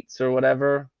tweets or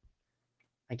whatever.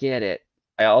 I get it.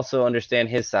 I also understand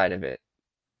his side of it.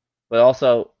 But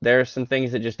also, there are some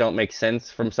things that just don't make sense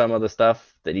from some of the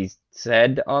stuff that he's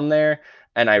said on there.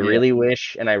 And I really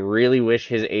wish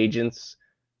his agents,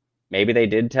 maybe they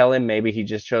did tell him, maybe he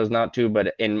just chose not to.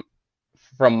 But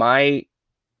from my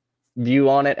view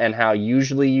on it and how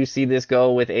usually you see this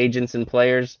go with agents and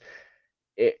players,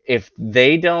 if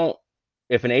they don't,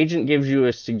 if an agent gives you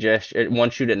a suggestion,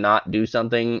 wants you to not do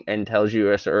something and tells you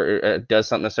or does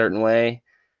something a certain way,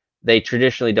 they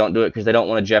traditionally don't do it because they don't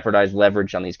want to jeopardize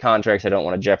leverage on these contracts. They don't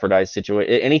want to jeopardize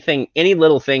anything. Any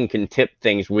little thing can tip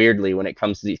things weirdly when it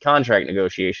comes to these contract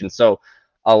negotiations. So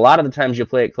a lot of the times you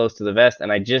play it close to the vest,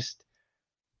 and I just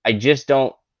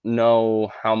don't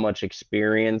know how much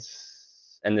experience.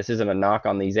 And this isn't a knock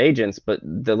on these agents, but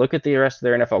look at the rest of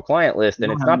their NFL client list,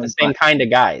 and it's not the same kind of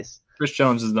guys. Chris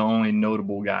Jones is the only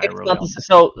notable guy. It's really.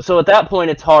 So at that point,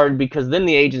 it's hard because then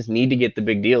the agents need to get the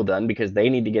big deal done because they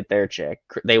need to get their check.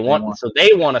 They want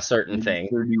a certain thing.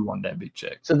 They want that big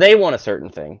check. So they want a certain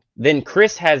thing. Then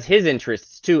Chris has his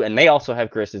interests too, and they also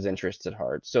have Chris's interests at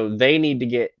heart. So they need to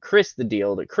get Chris the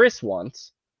deal that Chris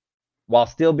wants, while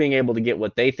still being able to get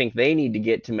what they think they need to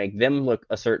get to make them look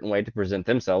a certain way to present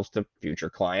themselves to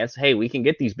future clients. Hey, we can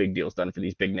get these big deals done for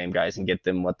these big name guys and get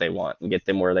them what they want and get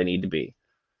them where they need to be.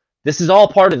 This is all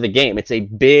part of the game. It's a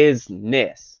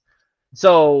business.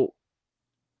 So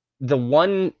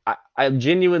I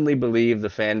genuinely believe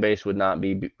the fan base would not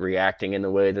be reacting in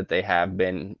the way that they have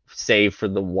been, save for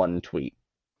the one tweet.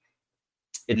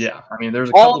 I mean, there's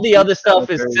all the other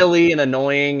stuff is silly and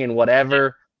annoying and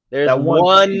whatever. There's that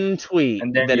one tweet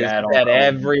that has set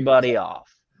everybody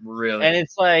off. Really, and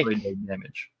it's like really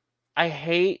damage. I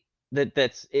hate that.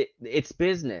 It's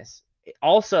business.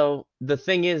 Also, the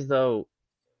thing is though,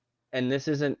 and this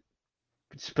isn't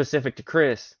specific to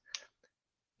Chris,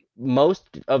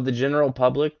 most of the general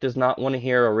public does not want to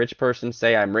hear a rich person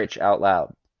say "I'm rich" out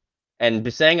loud.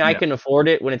 And saying I can afford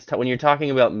it when you're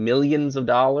talking about millions of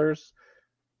dollars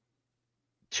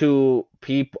to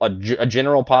people, a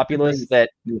general populace that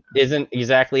isn't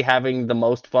exactly having the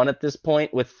most fun at this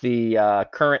point with the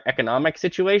current economic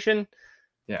situation.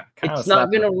 It's not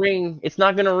gonna ring. It's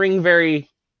not gonna ring very,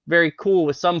 very cool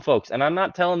with some folks. And I'm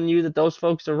not telling you that those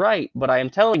folks are right, but I am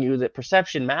telling you that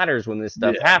perception matters when this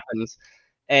stuff happens.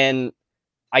 And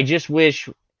I just wish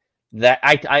that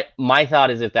my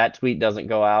thought is if that tweet doesn't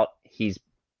go out,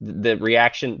 the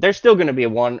reaction, there's still going to be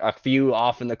a few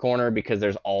off in the corner because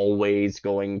there's always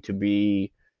going to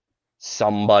be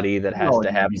somebody that has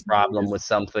to have a problem with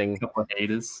something.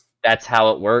 That's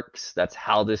how it works. That's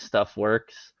how this stuff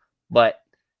works. But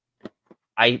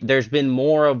there's been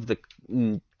more of the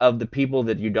people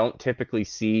that you don't typically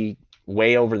see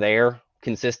way over there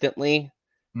consistently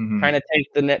kind of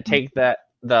take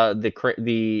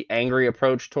the angry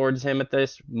approach towards him at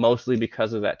this, mostly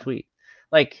because of that tweet.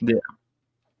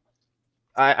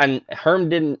 Herm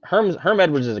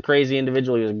Edwards is a crazy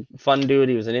individual. He was a fun dude.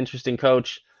 He was an interesting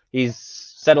coach. He's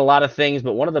said a lot of things,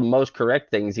 but one of the most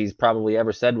correct things he's probably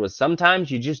ever said was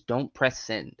sometimes you just don't press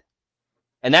send.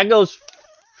 And that goes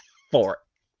for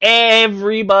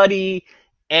everybody,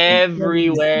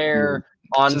 everywhere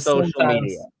on social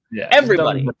media. Yeah,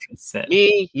 everybody.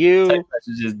 Me, you,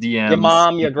 DMs, your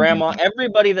mom, your grandma,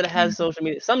 everybody that has social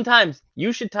media. Sometimes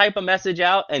you should type a message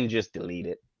out and just delete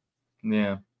it.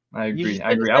 Yeah, I agree.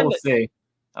 I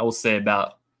will say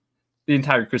about the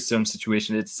entire Chris Jones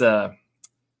situation, it's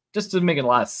just to make a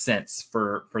lot of sense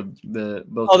for the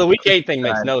both. Oh, the week 8 thing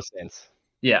makes no sense.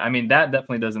 Yeah, I mean that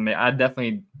definitely doesn't make. I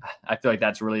feel like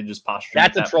that's really just posturing.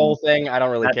 That's a troll thing. I don't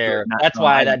really care. That's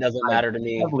why that doesn't matter to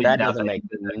me. That doesn't make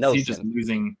no sense. He's just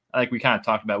losing. Like we kind of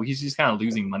talked about, he's just kind of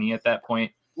losing money at that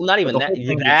point. Well, not even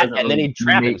that, and then he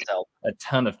trapped himself. A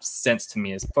ton of sense to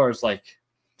me as far as like.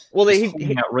 Well,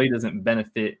 that really doesn't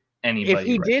benefit anybody. If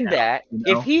he did that,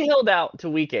 if he held out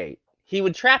to week 8, he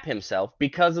would trap himself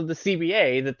because of the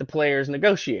CBA that the players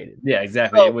negotiated. Yeah,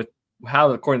 exactly. So, with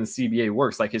how according to the CBA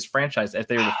works, like his franchise, if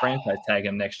they were to franchise tag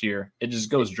him next year, it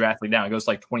just goes drastically down. It goes to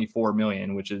like $24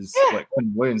 million, which is what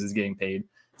Quentin Williams is getting paid.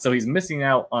 So he's missing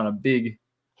out on a big.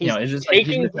 It's just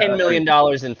taking $10 million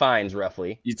in fines,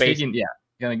 roughly. He's taking,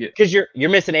 gonna get because you're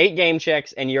missing 8 game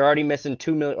checks and you're already missing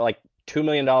 $2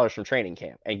 million from training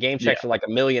camp, and game checks are like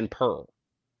 $1 million per.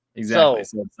 Exactly.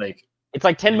 So it's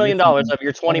like $10 million of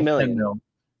your $20 million.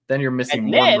 Then you're missing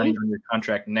more money on your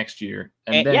contract next year,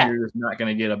 and then you're just not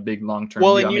going to get a big long-term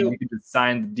deal. You can just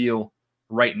sign the deal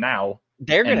right now.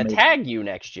 They're going to tag you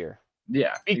next year.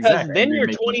 Yeah, because then you're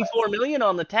 $24 million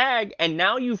on the tag, and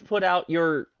now you've put out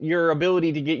your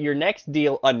ability to get your next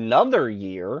deal another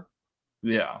year.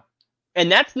 Yeah, and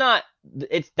that's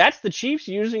the Chiefs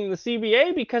using the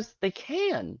CBA because they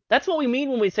can. That's what we mean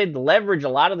when we say the leverage a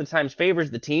lot of the times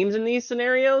favors the teams in these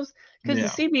scenarios, because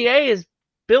the CBA is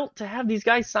built to have these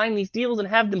guys sign these deals and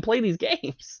have them play these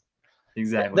games.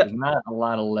 Exactly. There's not a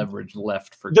lot of leverage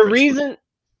left for the reason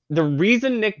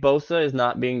Nick Bosa is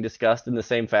not being discussed in the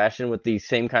same fashion with these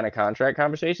same kind of contract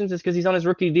conversations is because he's on his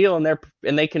rookie deal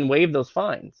and they can waive those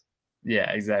fines.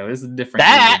 Yeah, exactly. This is different.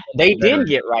 That they did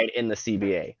get right in the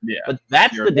CBA. Yeah, but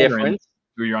that's the difference.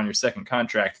 You're on your second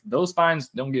contract. Those fines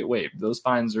don't get waived. Those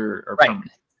fines are right.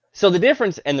 Permanent. So the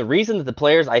difference and the reason that the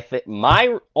players, I think,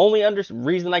 my only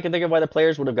reason I can think of why the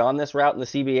players would have gone this route in the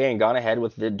CBA and gone ahead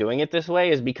with doing it this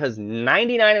way is because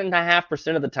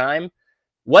 99.5% of the time,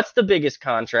 what's the biggest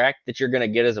contract that you're going to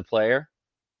get as a player?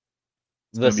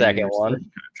 The second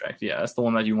one. Contract. Yeah, that's the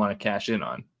one that you want to cash in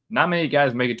on. Not many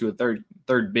guys make it to a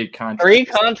third big contract. 3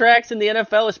 contracts in the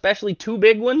NFL, especially 2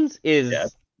 big ones, is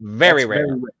very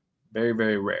rare. Very,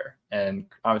 very rare. And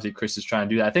obviously Chris is trying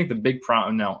to do that. I think the big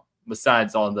problem now,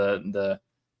 besides all the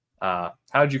how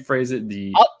would you phrase it?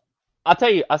 I'll tell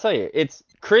you, it's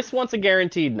Chris wants a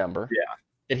guaranteed number. Yeah.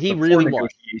 That he really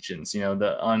wants. Negotiations,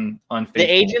 the unfaithful. The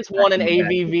agents want an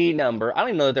AVV number. I don't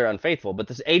even know that they're unfaithful, but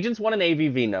the agents want an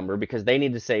AVV number because they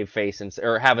need to save face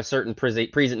or have a certain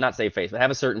not save face, but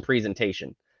have a certain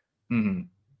presentation. Mm-hmm.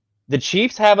 The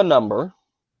Chiefs have a number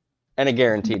and a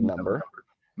guaranteed number.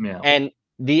 Yeah. And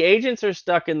the agents are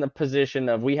stuck in the position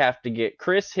of we have to get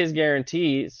Chris his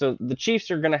guarantee. So the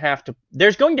Chiefs are going to have to.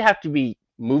 There's going to have to be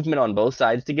movement on both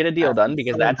sides to get a deal done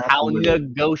because that's how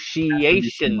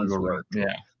negotiations work.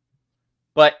 Yeah.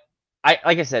 But like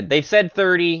I said, they've said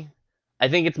 30. I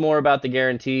think it's more about the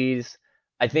guarantees.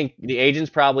 I think the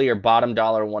agents probably are bottom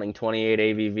dollar wanting 28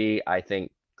 AVV. I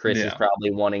think Chris is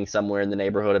probably wanting somewhere in the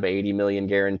neighborhood of 80 million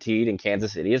guaranteed, and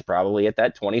Kansas City is probably at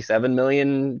that 27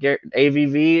 million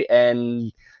AVV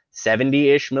and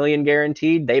 70-ish million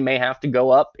guaranteed. They may have to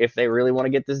go up if they really want to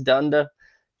get this done to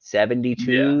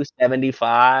 72,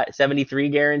 75, 73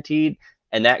 guaranteed.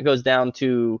 And that goes down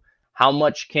to how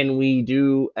much can we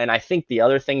do? And I think the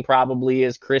other thing probably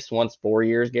is Chris wants 4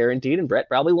 years guaranteed and Brett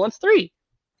probably wants 3.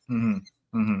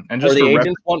 Mm-hmm. Mm-hmm. And just the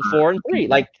agents want 4 and 3.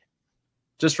 Like,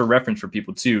 just for reference for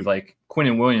people too, like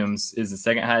Quinnen Williams is the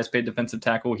second highest paid defensive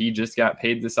tackle. He just got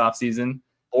paid this offseason.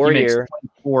 4 years.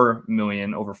 $4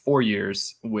 million over 4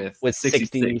 years with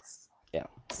 66. Yeah.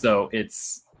 So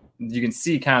you can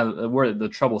see kind of where the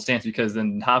trouble stands because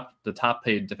then the top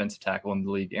paid defensive tackle in the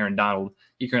league, Aaron Donald,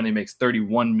 he currently makes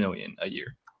 $31 million a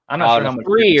year. I'm not sure how much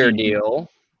 3-year deal.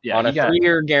 Yeah, on a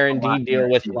 3-year guaranteed deal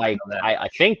with I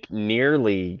think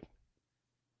nearly.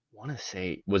 I want to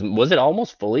say was it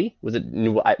almost fully? Was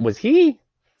he?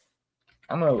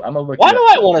 I'm gonna look. Why do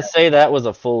I want to say that was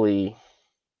a fully?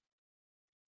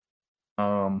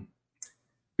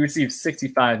 He received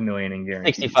 $65 million in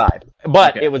guarantees. 65,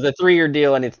 but it was a 3-year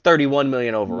deal, and it's $31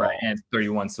 million overall. Right, and it's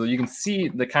 31. So you can see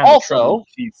the kind of trouble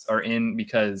the Chiefs are in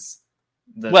because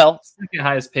the second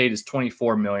highest paid is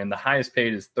 $24 million. The highest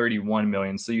paid is $31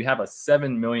 million. So you have a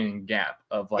 $7 million gap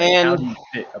of how do you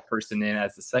fit a person in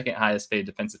as the second highest paid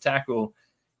defensive tackle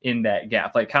in that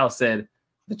gap? Like Kyle said,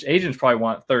 the agents probably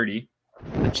want 30.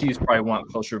 The Chiefs probably want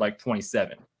closer to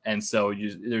 27. And so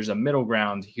there's a middle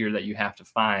ground here that you have to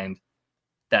find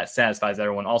that satisfies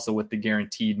everyone. Also with the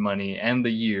guaranteed money and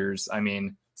the years, I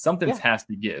mean, something has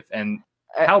to give. And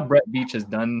how Brett Beach has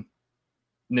done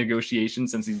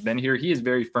negotiations since he's been here, he is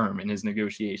very firm in his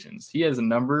negotiations. He has a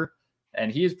number,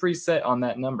 and he is pretty set on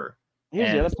that number.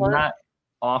 And it's not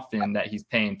often that he's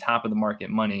paying top of the market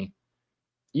money,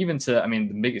 even to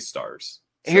the biggest stars.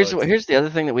 So here's the other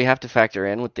thing that we have to factor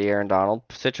in with the Aaron Donald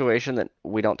situation that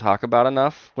we don't talk about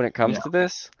enough when it comes to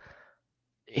this.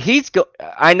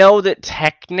 I know that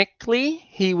technically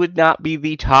he would not be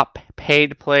the top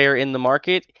paid player in the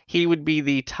market. He would be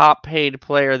the top paid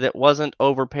player that wasn't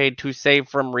overpaid to save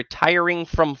from retiring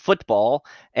from football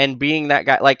and being that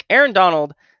guy. Like Aaron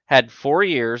Donald had 4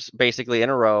 years basically in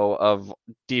a row of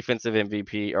defensive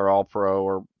MVP or all pro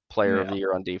or player of the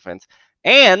year on defense.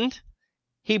 And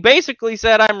he basically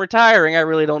said, I'm retiring. I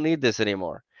really don't need this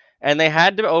anymore. And they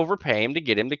had to overpay him to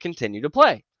get him to continue to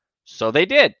play. So they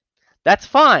did. That's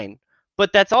fine.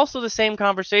 But that's also the same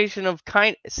conversation of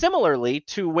similarly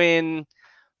to when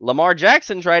Lamar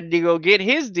Jackson tried to go get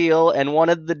his deal and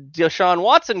wanted the Deshaun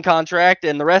Watson contract,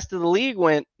 and the rest of the league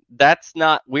went,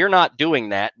 we're not doing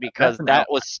that because that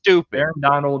was stupid. Aaron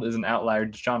Donald is an outlier.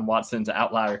 Deshaun Watson's an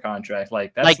outlier contract.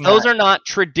 Those are not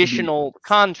traditional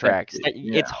contracts.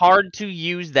 It's hard to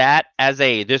use that as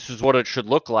this is what it should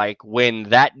look like when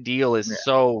that deal is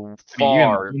so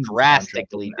far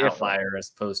drastically different. Outlier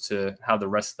as opposed to how the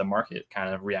rest of the market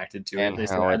kind of reacted to and it.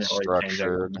 How it's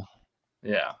structured.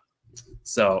 Yeah.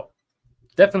 So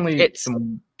definitely it's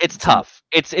tough.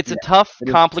 It's a tough,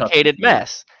 complicated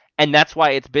mess. And that's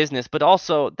why it's business, but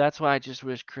also that's why I just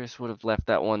wish Chris would have left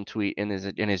that one tweet in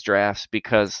his drafts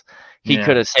because he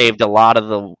could have saved a lot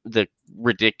of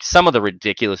some of the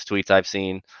ridiculous tweets I've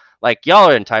seen. Like,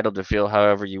 y'all are entitled to feel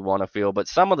however you want to feel, but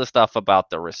some of the stuff about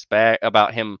the respect,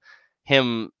 about him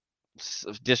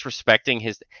disrespecting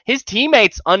his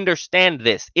teammates understand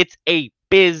this. It's a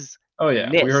business. Oh yeah,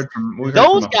 we heard from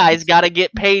those guys got to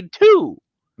get paid too.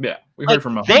 Yeah, we heard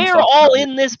from they're all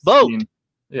in this boat.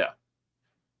 Yeah,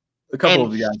 a couple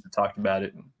of the guys have talked about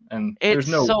it, and there's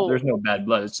no bad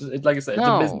blood. It's just, like I said, it's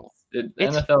a business.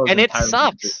 NFL is it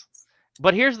sucks.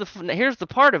 But here's the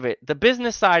part of it. The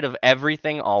business side of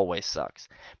everything always sucks.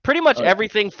 Pretty much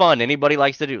everything fun anybody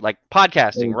likes to do, like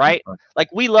podcasting, right? Like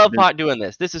we love doing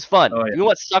this. This is fun. You know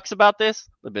what sucks about this?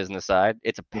 The business side.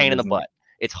 It's a pain in the butt.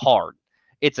 It's hard.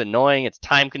 It's annoying. It's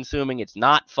time consuming. It's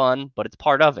not fun, but it's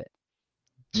part of it.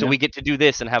 So we get to do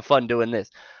this and have fun doing this.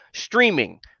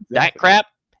 Streaming, that crap,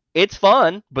 it's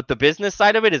fun, but the business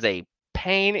side of it is a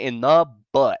pain in the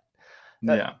butt.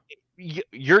 Yeah.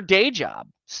 Your day job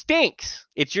stinks.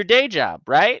 It's your day job,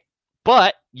 right?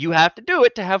 But you have to do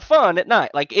it to have fun at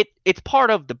night. Like it's part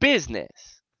of the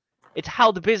business. It's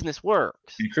how the business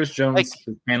works. And Chris Jones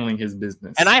is handling his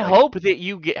business. And I hope that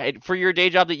you get for your day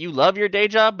job that you love your day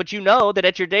job, but you know that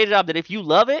at your day job that if you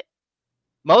love it,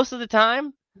 most of the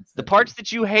time, the parts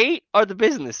that you hate are the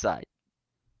business side.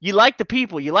 You like the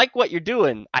people, you like what you're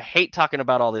doing. I hate talking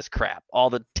about all this crap, all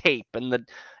the tape and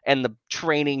the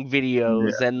training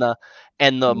videos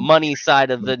and the money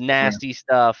side of the nasty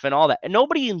stuff and all that. And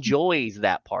nobody enjoys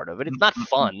that part of it. It's not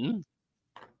fun.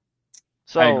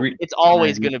 So it's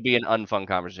always going to be an unfun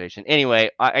conversation. Anyway,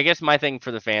 I guess my thing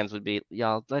for the fans would be,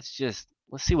 y'all, let's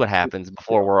see what happens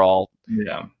before we're all.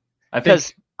 Yeah.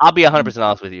 Because I'll be 100%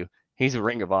 honest with you. He's a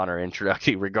Ring of Honor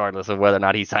introducee regardless of whether or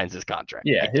not he signs his contract.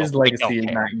 Yeah, his legacy is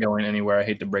not going anywhere. I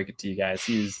hate to break it to you guys.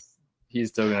 He's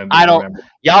still going to be remembered.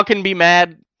 Y'all can be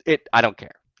mad. I don't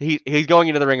care. He's going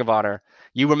into the Ring of Honor.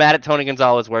 You were mad at Tony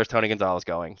Gonzalez. Where's Tony Gonzalez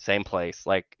going? Same place.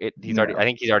 Like he's already. I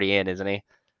think he's already in, isn't he?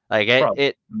 Like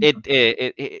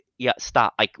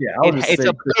stop. Like it's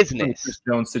a business. Chris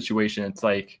Jones situation. It's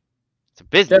like it's a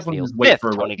business deal. Wait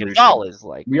for Tony Gonzalez.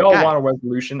 Like we all want a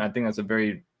resolution. I think that's a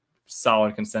very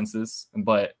solid consensus,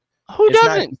 but who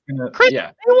doesn't? Chris, you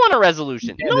want a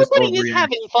resolution. Nobody is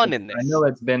having fun in this. I know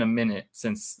it's been a minute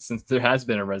since there has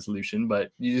been a resolution,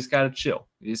 but you just gotta chill.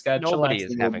 You just gotta chill. Nobody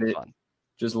is having fun.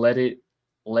 Just let it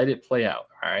play out.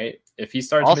 All right. If he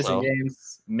starts missing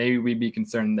games, maybe we'd be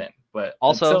concerned then. But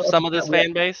also, some of this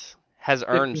fan base has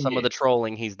earned some of the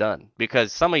trolling he's done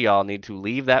because some of y'all need to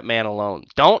leave that man alone.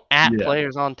 Don't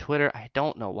players on Twitter. I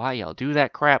don't know why y'all do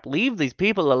that crap. Leave these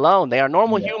people alone. They are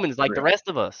normal humans like the rest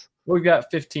of us. We've got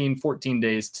 14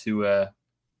 days to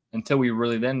until we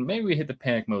really maybe we hit the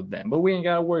panic mode then, but we ain't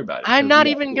got to worry about it. I'm not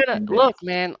even going to look,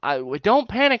 man. Don't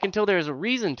panic until there's a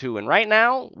reason to. And right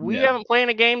now we haven't playing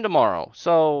a game tomorrow.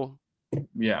 So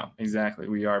yeah, exactly.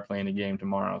 We are playing a game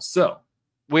tomorrow. So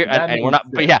we're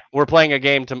not, but yeah, we're playing a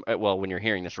game well, when you're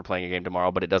hearing this, we're playing a game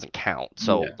tomorrow, but it doesn't count.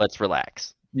 So let's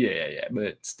relax. Yeah.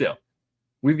 But still,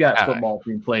 we've got football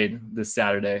being played this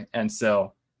Saturday. And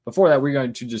so before that, we're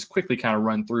going to just quickly kind of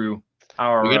run through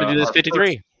our. We're going to do this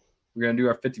 53. We're going to do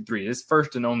our 53. This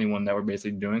first and only one that we're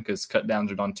basically doing because cut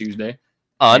downs are on Tuesday.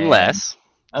 Unless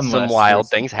some wild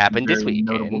things happen this week.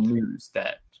 Notable news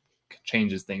that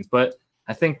changes things. But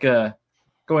I think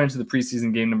going into the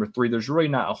preseason game number 3, there's really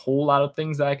not a whole lot of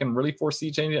things that I can really foresee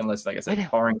changing unless, like I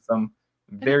said, barring some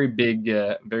very big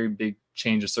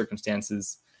change of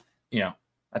circumstances. You know,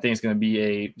 I think it's going to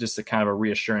be just a kind of a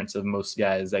reassurance of most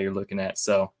guys that you're looking at.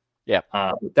 So,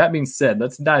 with that being said,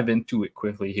 let's dive into it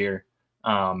quickly here.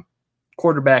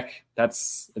 Quarterback,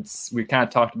 we kind of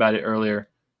talked about it earlier.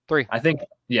 3. I think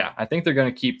they're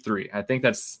going to keep 3. I think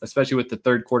that's especially with the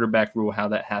third quarterback rule, how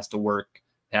that has to work.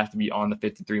 They have to be on the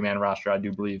 53-man roster, I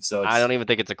do believe. So I don't even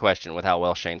think it's a question with how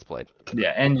well Shane's played.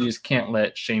 Yeah, and you just can't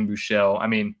let Shane Buechele. I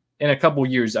mean, in a couple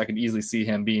years, I could easily see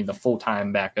him being the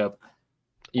full-time backup,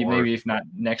 maybe if not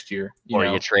next year.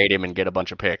 You trade him and get a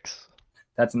bunch of picks.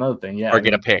 That's another thing, yeah. Or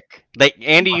get a pick.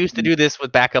 Andy used to do this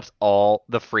with backups all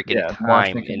the freaking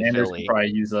time in Anders Philly. Could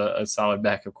probably use a solid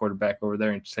backup quarterback over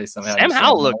there and say something. Sam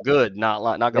Howell looked good, not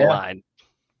gonna lie.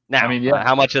 Now,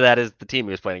 how much of that is the team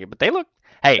he was playing against? But they look.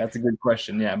 Hey, that's a good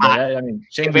question. Yeah, but I mean,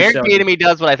 if Eric Bieniemy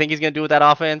does what I think he's going to do with that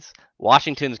offense,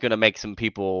 Washington's going to make some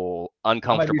people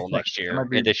uncomfortable this year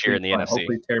in the NFC.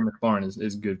 Hopefully, Terry McLaurin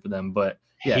is good for them. But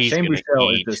yeah, Shane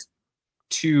Buechele is just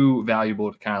too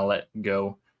valuable to kind of let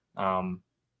go.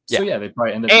 So they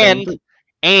probably end up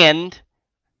and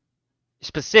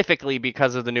specifically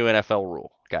because of the new NFL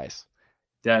rule, guys.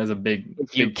 That is a big.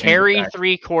 If you carry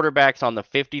 3 quarterbacks on the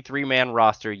 53-man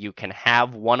roster, you can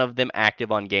have one of them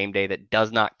active on game day that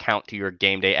does not count to your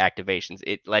game day activations.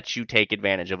 It lets you take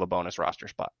advantage of a bonus roster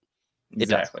spot.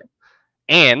 Exactly.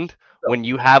 And when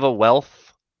you have a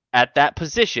wealth at that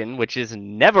position, which is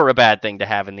never a bad thing to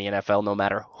have in the NFL, no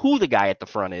matter who the guy at the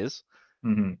front is.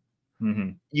 Mm-hmm. Mm-hmm.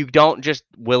 You don't just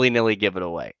willy-nilly give it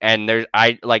away. And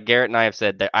like Garrett and I have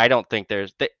said, that I don't think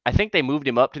I think they moved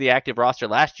him up to the active roster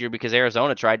last year because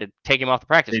Arizona tried to take him off the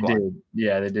practice squad. Did.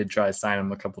 Yeah, they did try to sign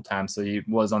him a couple times, so he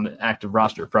was on the active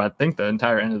roster for I think the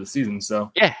entire end of the season.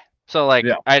 So yeah. So like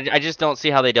yeah. I just don't see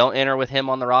how they don't enter with him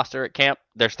on the roster at camp.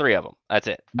 There's 3 of them. That's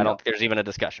it. I don't think there's even a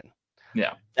discussion.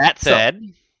 Yeah. That said,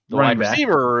 the wide back.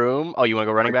 receiver room. Oh, you want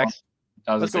to go running backs?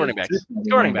 Let's go running backs. Let's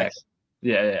go running backs.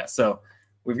 Yeah. So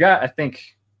we've got, I think,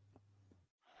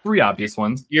 3 obvious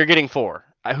ones. You're getting 4.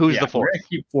 Who's the 4th? We're going to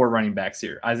keep 4 running backs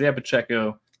here. Isaiah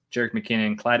Pacheco, Jerick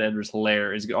McKinnon, Clyde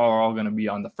Edwards-Helaire are all going to be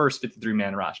on the first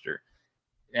 53-man roster.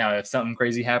 Now, if something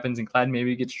crazy happens and Clyde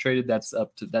maybe gets traded, that's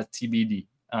TBD.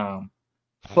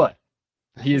 But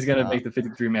he is going to make the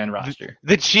 53-man roster.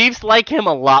 The Chiefs like him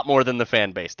a lot more than the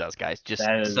fan base does, guys. Just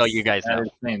so you guys know. That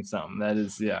is saying something. That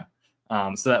is, yeah.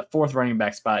 So that 4th running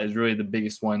back spot is really the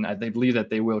biggest one. They believe that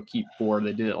they will keep 4.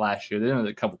 They did it last year. They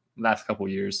did it last couple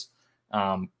years.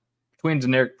 Between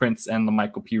Deneric Prince and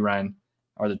LaMichael Pirine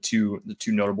are the two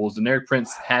notables. Deneric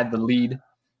Prince had the lead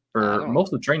for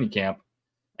most of the training camp,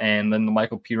 and then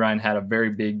LaMichael Pirine had a very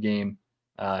big game.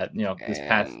 This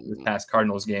past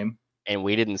Cardinals game. And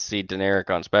we didn't see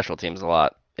Deneric on special teams a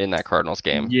lot in that Cardinals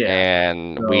game. Yeah.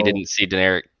 And we didn't see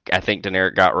Deneric. I think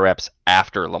Deneric got reps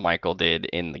after LaMichael did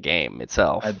in the game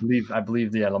itself. I believe,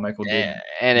 LaMichael did.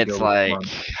 And it's like,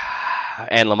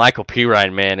 and LaMichael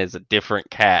Pirine, man, is a different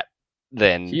cat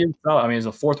than he is. I mean, he's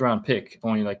a 4th-round pick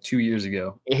only like 2 years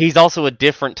ago. He's also a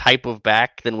different type of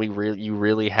back than you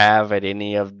really have at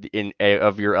any of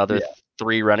your other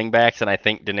 3 running backs, and I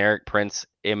think Deneric Prince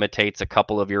imitates a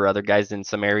couple of your other guys in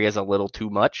some areas a little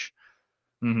too much.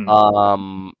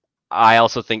 Mm-hmm. I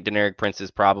also think Deneric Prince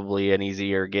is probably an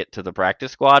easier get to the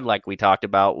practice squad, like we talked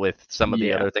about with some of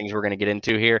the other things we're going to get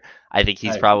into here. I think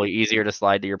he's probably easier to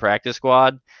slide to your practice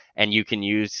squad, and you can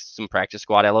use some practice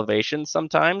squad elevation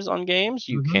sometimes on games.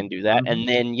 You can do that, and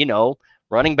then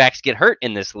running backs get hurt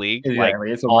in this league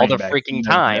all the freaking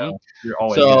time.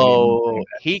 So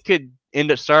he could end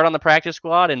up start on the practice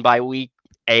squad, and by week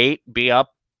 8 be up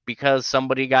because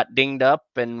somebody got dinged up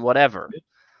and whatever.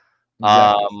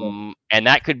 Exactly. And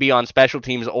that could be on special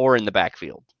teams or in the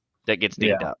backfield that gets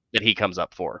dinged up that he comes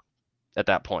up for at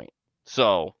that point.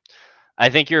 So I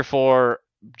think you're 4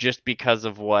 just because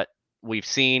of what we've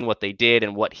seen, what they did,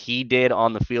 and what he did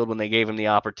on the field when they gave him the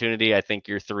opportunity. I think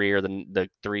your 3 are the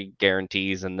 3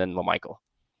 guarantees, and then LaMichael.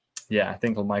 Yeah, I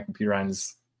think LaMichael Pirine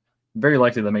is very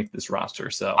likely to make this roster.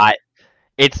 So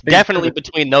it's definitely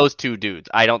between those 2 dudes.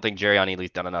 I don't think Jerry Onely's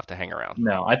done enough to hang around.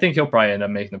 No, I think he'll probably end up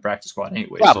making the practice squad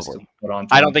anyway. Probably.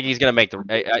 I don't think he's going to make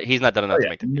the. He's not done enough to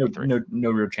make the.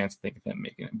 No real chance to think of him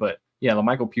making it. But yeah,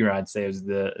 LaMichael Pirine, I'd say, is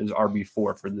RB4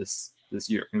 for this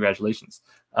year. Congratulations.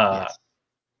 Yes.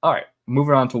 All right,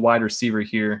 moving on to wide receiver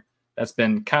here. That's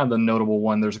been kind of the notable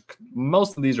one.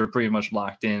 Most of these are pretty much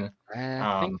locked in.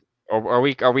 Are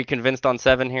we convinced on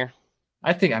 7 here?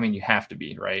 I think, you have to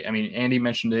be, right? Andy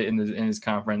mentioned it in his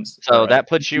conference. So that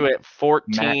puts you at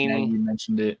 14. Matt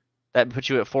mentioned it. That puts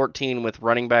you at 14 with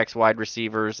running backs, wide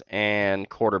receivers, and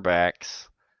quarterbacks.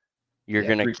 They're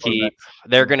going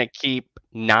to keep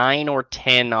 9 or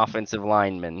 10 offensive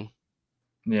linemen.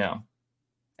 Yeah.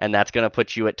 And that's going to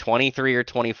put you at 23 or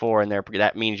 24 in there.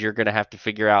 That means you're going to have to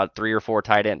figure out 3 or 4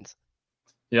 tight ends.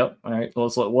 Yep. All right.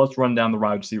 Let's run down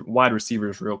the wide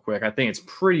receivers real quick. I think it's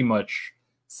pretty much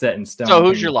set in stone. So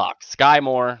who's your lock? Sky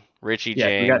Moore, Richie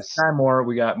James. We got Sky Moore.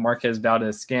 We got Marquez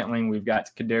Valdez-Scantling. We've got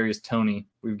Kadarius Toney.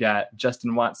 We've got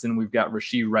Justin Watson. We've got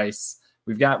Rashee Rice.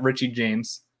 We've got Richie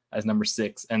James as number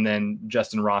 6. And then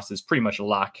Justin Ross is pretty much a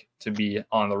lock to be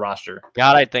on the roster.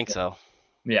 God, I think so.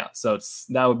 Yeah, so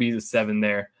that would be the 7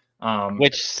 there.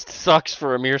 Which sucks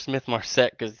for Amir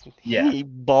Smith-Marset because he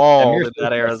balled in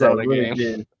that Arizona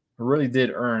game. Really did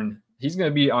earn. He's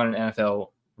going to be on an NFL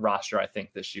roster, I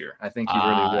think, this year. I think he really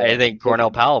will. I think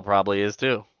Cornell Powell probably is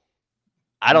too.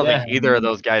 I don't think either of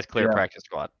those guys clear practice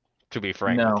squad, to be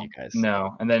frank with you guys.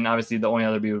 No, and then obviously the only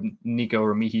other be Nico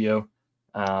Remigio,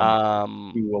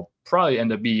 who will probably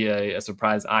end up be a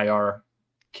surprise IR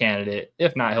candidate.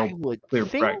 If not, he'll clear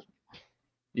practice.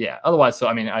 Yeah, otherwise,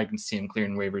 I can see him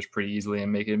clearing waivers pretty easily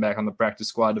and making it back on the practice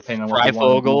squad, depending on what he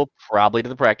wants to do. Probably to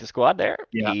the practice squad there.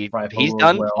 Yeah, he's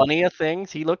done plenty of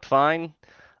things. He looked fine.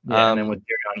 Yeah, and then with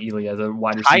Jerrion Ely as a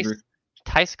wide receiver.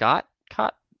 Ty Scott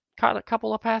caught a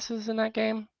couple of passes in that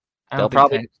game.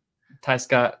 Ty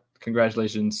Scott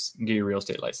congratulations, get your real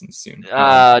estate license soon.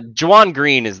 Juwan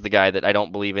Green is the guy that I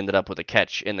don't believe ended up with a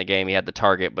catch in the game. He had the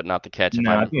target, but not the catch.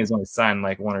 No, I think he was only signed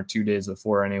like 1 or 2 days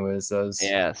before, anyways. So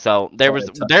yeah. So there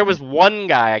was one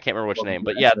guy, I can't remember which name,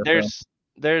 but yeah,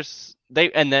 there's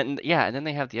and then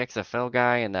they have the XFL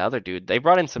guy and the other dude. They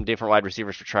brought in some different wide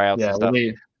receivers for tryouts and stuff.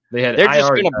 They're just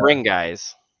gonna bring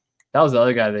guys. That was the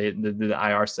other guy they did the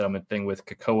IR settlement thing with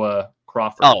Kakoa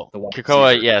Crawford. Oh,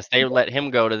 Kakoa, yes, they let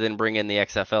him go to then bring in the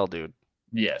XFL dude.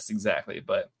 Yes, exactly.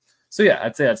 But so yeah,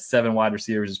 I'd say that 7 wide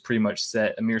receivers is pretty much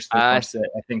set. Amir Smith-Marset,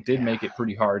 I think, did make it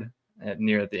pretty hard at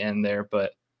the end there,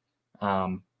 but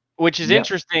which is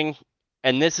interesting,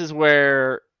 and this is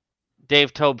where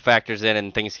Dave Tobe factors in,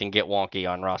 and things can get wonky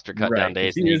on roster cut down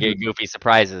days, and you get goofy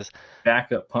surprises.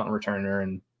 Backup punt returner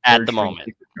and at the moment,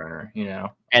 returner, you know,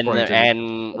 and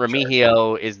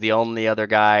Remigio is the only other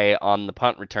guy on the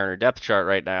punt returner depth chart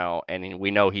right now, and we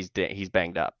know he's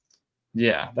banged up.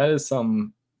 Yeah, that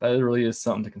really is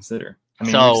something to consider. I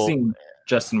mean, we've seen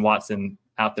Justin Watson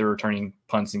out there returning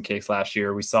punts and kicks last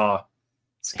year. We saw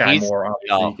Sky Moore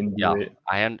obviously can do it.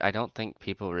 I don't think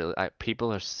people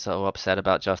people are so upset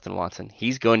about Justin Watson.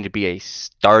 He's going to be a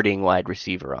starting wide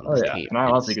receiver on this team. And I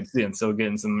honestly could see him still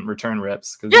getting some return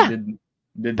reps because he did.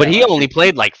 But he only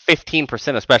played like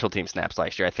 15% of special team snaps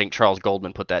last year. I think Charles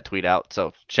Goldman put that tweet out.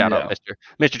 So shout out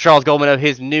Mr. Charles Goldman of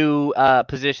his new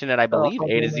position at, I believe,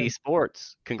 A to Z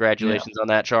Sports. Congratulations on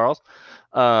that, Charles.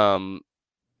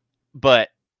 But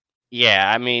yeah,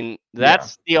 I mean,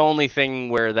 that's the only thing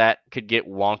where that could get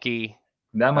wonky.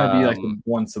 That might be like the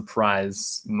one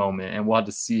surprise moment, and we'll have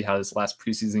to see how this last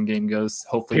preseason game goes.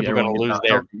 Hopefully, people are going to lose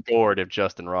their gourd if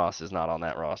Justin Ross is not on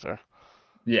that roster.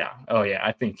 Yeah. Oh, yeah.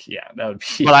 I think, that would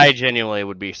be. But I genuinely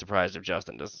would be surprised if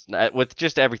Justin does. With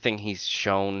just everything he's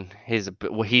shown,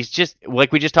 he's just,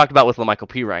 like we just talked about with LaMichael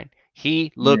Pirine.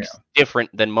 He looks different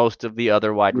than most of the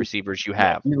other wide receivers you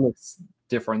have. He looks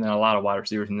different than a lot of wide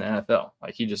receivers in the NFL.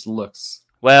 Like, he just looks.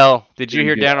 Well, did you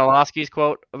hear Dan Orlovsky's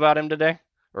quote about him today?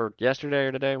 Or yesterday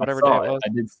or today, whatever day it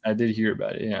was? I did hear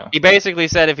about it, yeah. He basically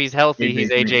said if he's healthy, he's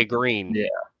AJ Green. Yeah.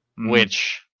 Mm-hmm.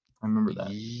 Which. I remember that.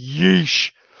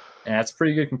 Yeesh. And that's a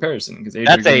pretty good comparison because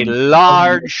that's a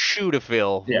large shoe to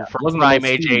fill. Yeah, for prime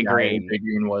AJ Green. AJ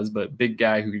Green was, but big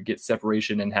guy who could get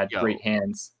separation and had great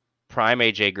hands. Prime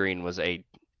AJ Green was a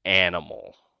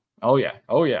animal. Oh yeah.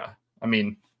 I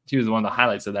mean, he was one of the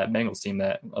highlights of that Bengals team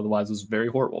that otherwise was very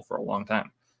horrible for a long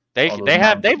time.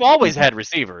 They've always had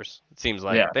receivers. It seems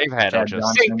like they've had Ocho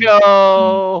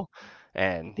Cinco.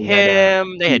 And they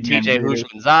had TJ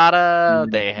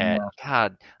Houshmandzadeh. They had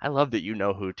God. I love that you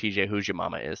know who TJ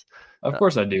Houshmandzadeh is. Of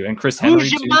course I do. And Chris Henry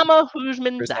too.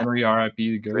 Houshmandzadeh. Chris Henry,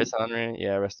 R.I.P. Chris Henry,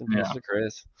 rest in peace to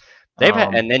Chris. They've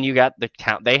had, and then you got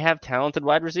they have talented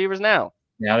wide receivers now.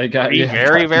 Yeah, they got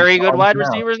very, very good wide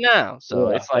receivers now. So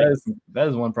it's like that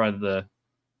is one part of the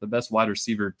best wide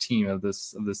receiver team of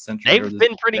this century. They've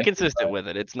been pretty consistent with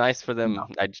it. It's nice for them.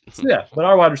 But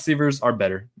our wide receivers are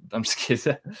better. I'm just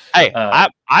kidding. Hey,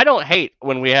 I don't hate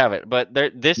when we have it, but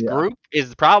this group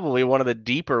is probably one of the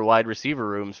deeper wide receiver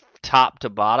rooms, top to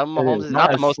bottom. Mahomes is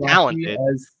not the most talented.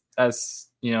 As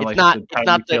you know, it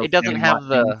doesn't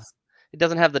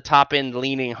have the top end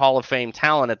leaning Hall of Fame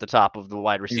talent at the top of the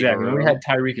wide receiver. Exactly. room. We had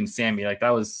Tyreek and Sammy. Like that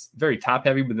was very top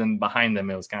heavy, but then behind them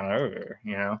it was kind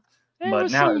of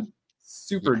But now it's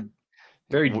super,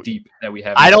 very deep that we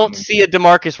have. I don't see a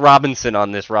DeMarcus Robinson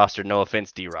on this roster. No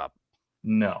offense, D-Rob.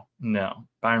 No.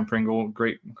 Byron Pringle,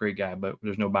 great guy, but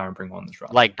there's no Byron Pringle on this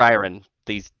roster. Like Byron,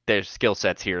 there's skill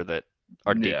sets here that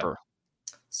are deeper.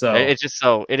 So it's just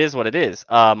it is what it is.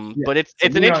 But it's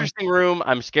an interesting room.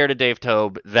 I'm scared of Dave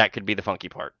Tobe. That could be the funky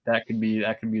part. That could be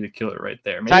the killer right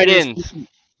there. Maybe tight ends.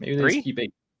 Maybe they just keep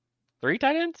 8. 3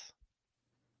 tight ends?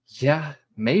 Yeah,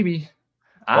 maybe.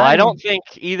 Well, I don't think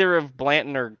either of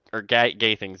Blanton or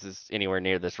Gaithings is anywhere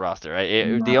near this roster.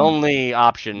 The only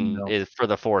option is for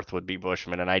the 4th would be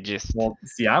Bushman, and I just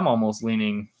I'm almost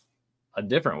leaning a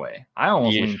different way. I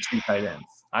almost lean 2 tight ends.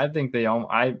 I think they all.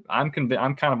 I'm convinced.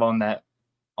 I'm kind of on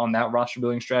that roster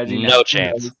building strategy. No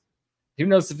chance. Who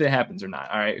knows if it happens or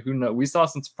not? All right, who knows? We saw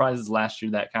some surprises last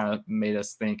year that kind of made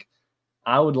us think.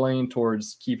 I would lean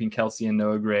towards keeping Kelsey and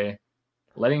Noah Gray.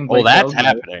 Letting Blake that's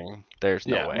happening. There's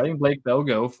no way. Letting Blake Bell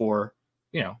go for,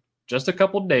 just a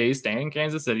couple days, staying in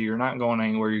Kansas City. You're not going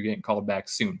anywhere. You're getting called back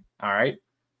soon. All right.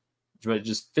 But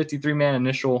just 53-man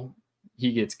initial,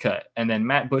 he gets cut. And then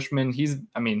Matt Bushman, he's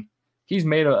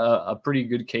made a pretty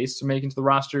good case to make into the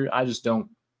roster. I just don't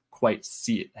quite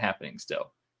see it happening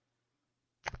still.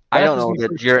 I don't know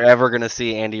that you're ever going to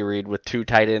see Andy Reid with 2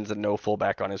 tight ends and no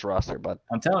fullback on his roster, but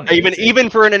I'm telling you, even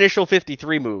for an initial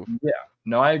 53 move. Yeah,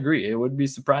 no, I agree. It would be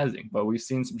surprising, but we've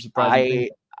seen some surprising things.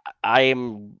 I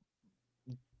am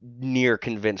near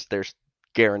convinced there's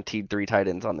guaranteed 3 tight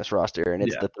ends on this roster, and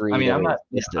it's Yeah. the 3 I mean, that I'm we not.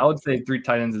 Yeah, listed. I would say 3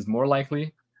 tight ends is more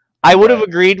likely. I would have But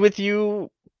agreed with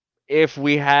you if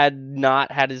we had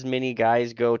not had as many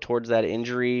guys go towards that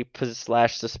injury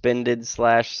slash suspended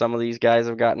slash some of these guys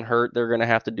have gotten hurt. They're going to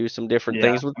have to do some different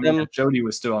yeah, things with I mean, them. if Jody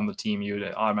was still on the team, you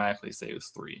would automatically say it was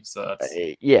 3. So that's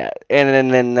Yeah,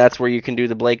 and then that's where you can do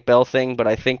the Blake Bell thing. But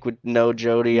I think with no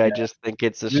Jody, I yeah. just think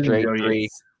it's a Losing straight Jody, 3.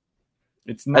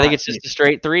 it's I think not. it's just a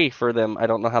straight 3 for them. I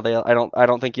don't know how they. I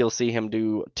don't think you'll see him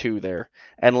do 2 there,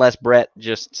 unless Brett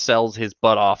just sells his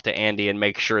butt off to Andy and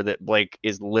makes sure that Blake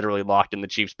is literally locked in the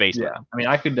Chiefs' basement. Yeah, I mean,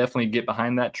 I could definitely get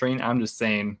behind that train. I'm just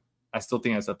saying, I still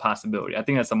think that's a possibility. I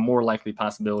think that's a more likely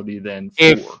possibility than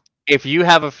 4. If you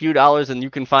have a few dollars and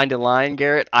you can find a line,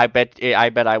 Garrett, I bet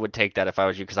I would take that if I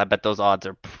was you, because I bet those odds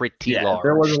are pretty Yeah, large. if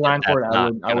there was a that line for that's it, not I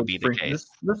going to would be the sprinkle case.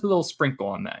 just a little sprinkle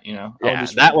on that. I would Yeah,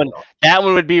 just that sprinkle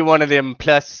one would be one of them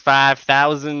plus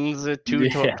 5,000s,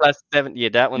 Yeah. plus 7. Yeah,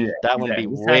 that Yeah, one would be exactly.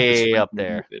 Just have to way up sprinkle a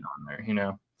little there. bit on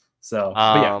there. So,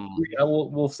 but yeah,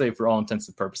 Um, we'll say for all intents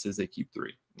and purposes they keep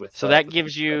 3 with. so that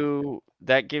gives you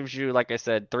like I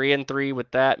said, 3 and 3 with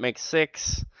that makes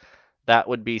 6. That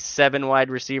would be 7 wide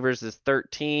receivers is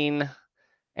 13.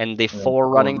 And the 4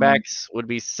 running backs would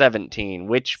be 17,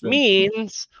 which 17.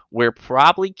 means we're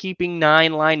probably keeping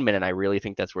 9 linemen, and I really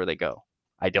think that's where they go.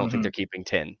 I don't think they're keeping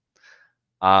 10.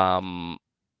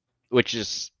 Which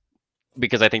is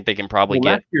because I think they can probably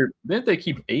get. Last year, didn't they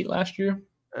keep 8 last year?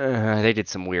 They did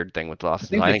some weird thing with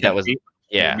losses. I think that was 8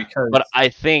 yeah. because But I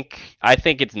think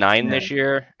it's 9 this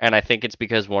year, and I think it's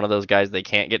because one of those guys they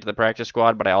can't get to the practice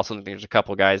squad. But I also think there's a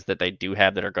couple guys that they do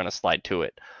have that are going to slide to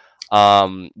it.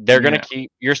 They're going to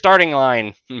keep your starting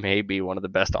line, may be one of the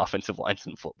best offensive lines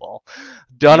in football.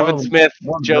 Donovan Smith,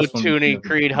 Joe Tooney,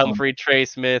 Creed Humphrey, Trey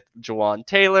Smith, Jawan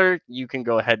Taylor. You can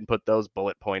go ahead and put those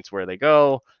bullet points where they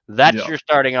go. That's your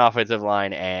starting offensive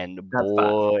line, and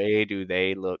boy, do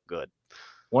they look good.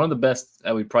 One of the best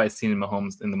that we've probably seen in the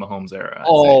Mahomes era.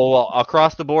 Well,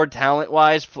 across the board, talent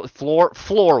wise,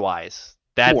 floor wise,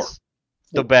 that's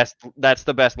the best. That's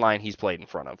the best line he's played in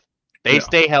front of. They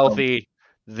stay healthy.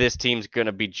 This team's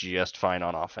gonna be just fine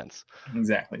on offense.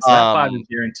 Exactly. So that 5 is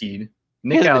guaranteed.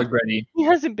 Nick Allegretti. He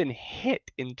hasn't been hit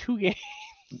in 2 games.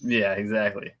 Yeah,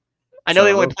 exactly. I know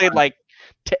they only played like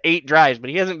 8 drives, but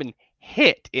he hasn't been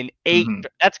hit in 8.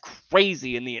 That's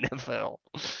crazy in the NFL.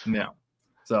 Yeah.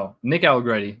 So Nick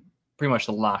Allegretti, pretty much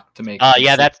the lock to make.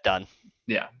 Yeah, that's done.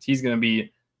 Yeah, he's gonna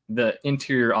be the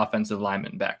interior offensive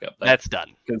lineman backup. That's done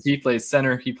because he plays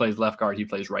center, he plays left guard, he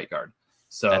plays right guard.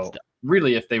 So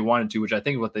really, if they wanted to, which I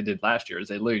think what they did last year is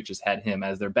they literally just had him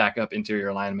as their backup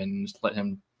interior lineman and just let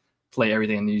him play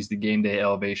everything and use the game day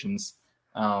elevations.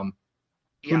 Who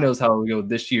knows how it will go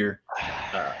this year?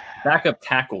 Backup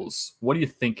tackles. What are you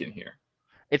thinking here?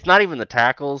 It's not even the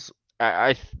tackles.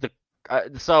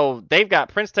 So they've got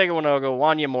Prince Tegawanogo,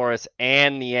 Wanya Morris,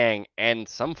 and Niang, and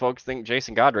some folks think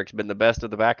Jason Godrick's been the best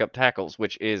of the backup tackles,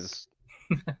 which is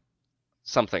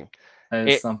something.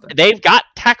 They've got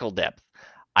tackle depth.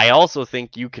 I also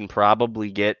think you can probably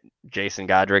get Jason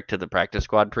Godrick to the practice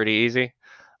squad pretty easy.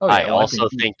 I also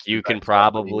think you can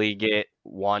probably get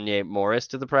Wanya Morris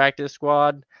to the practice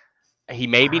squad. He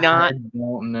maybe not. I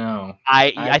don't know.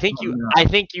 I think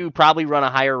you probably run a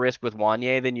higher risk with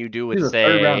Wanya than you do with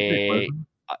say.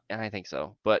 I think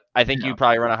so, but I think you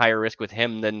probably run a higher risk with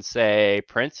him than say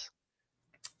Prince.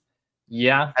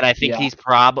 Yeah, and I think he's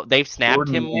they've snapped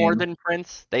him more than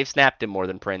Prince. They've snapped him more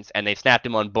than Prince, and they've snapped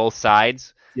him on both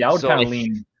sides. Yeah, I would kind of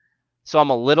lean. So I'm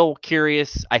a little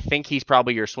curious. I think he's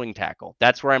probably your swing tackle.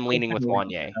 That's where I'm leaning with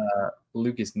Wanya.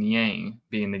 Lucas Niang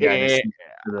being the guy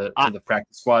to the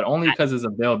practice squad, only because his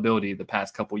availability the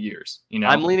past couple years.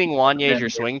 I'm leaning Wanya as your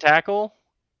swing tackle.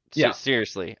 Yeah,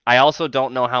 seriously. I also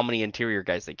don't know how many interior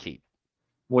guys they keep.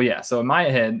 Well, yeah. So in my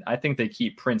head, I think they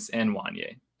keep Prince and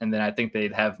Wanya, and then I think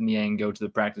they'd have Niang go to the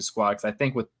practice squad because I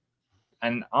think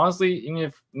and honestly, even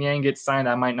if Niang gets signed,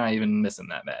 I might not even miss him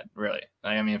that bad, really.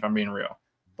 I mean, if I'm being real.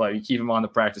 But you keep him on the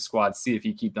practice squad, see if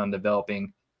he keeps on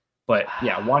developing. But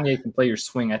yeah, Wanya can play your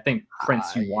swing. I think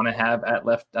Prince you want to have at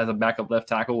left as a backup left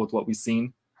tackle with what we've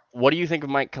seen. What do you think of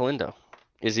Mike Caliendo?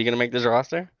 Is he going to make this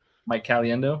roster? Mike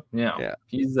Caliendo? Yeah.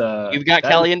 He's you've got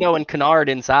Caliendo and Kennard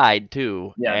inside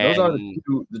too. Yeah, those are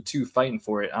the two fighting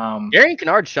for it. Gary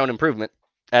Kennard's shown improvement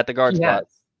at the guard spot.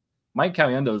 Mike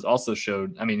Caliendo has also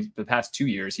showed. I mean, the past 2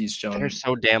 years he's shown. They're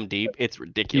so damn deep. It's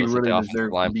ridiculous. He really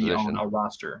deserves to be on a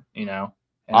roster.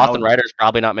 Austin Ryder's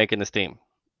probably not making this team.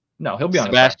 No, he'll be on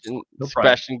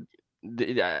Sebastian.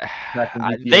 They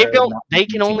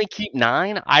can only keep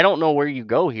 9. I don't know where you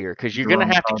go here because you're going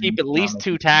to have to keep at least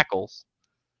 2 tackles.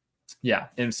 Yeah,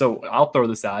 and so I'll throw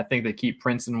this out. I think they keep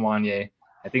Prince and Wanye.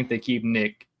 I think they keep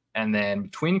Nick. And then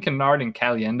between Kennard and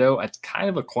Caliendo, it's kind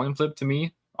of a coin flip to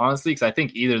me, honestly, because I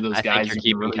think either of those guys. I think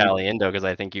you're keeping Caliendo because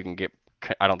I think you can get.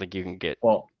 I don't think you can get.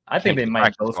 Well, I think they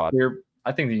might both clear.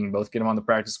 I think they can both get him on the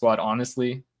practice squad.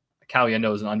 Honestly,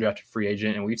 Caliendo is an undrafted free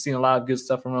agent, and we've seen a lot of good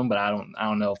stuff from him. But I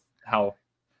don't know how.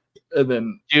 And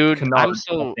then, dude, Kennard,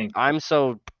 I'm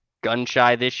so gun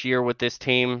shy this year with this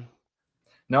team.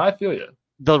 No, I feel you.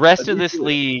 The rest of this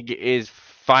league is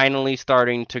finally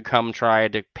starting to come try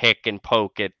to pick and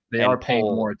poke it. They are paying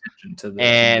more attention to this.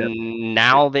 And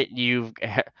now that you've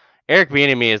Eric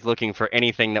Bieniemy is looking for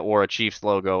anything that wore a Chiefs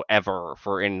logo ever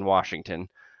for in Washington.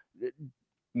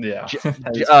 Yeah.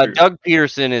 Doug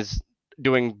Peterson is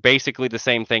doing basically the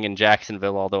same thing in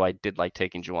Jacksonville, although I did like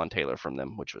taking Juwan Taylor from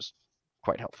them, which was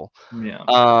quite helpful.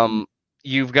 Yeah.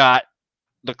 You've got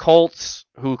the Colts,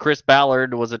 who Chris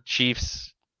Ballard was a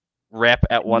Chiefs rep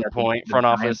at one point, front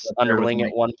office underling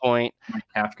at one point.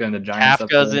 Kafka and the Giants.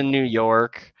 Kafka's in New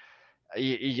York.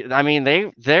 I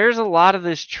mean, there's a lot of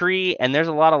this tree, and there's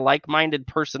a lot of like-minded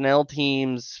personnel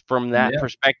teams from that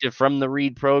perspective, from the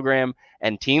Reed program,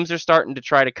 and teams are starting to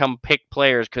try to come pick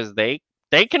players because they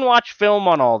can watch film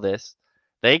on all this.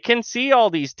 They can see all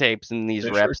these tapes and these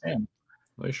reps.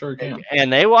 They sure can.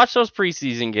 And they watch those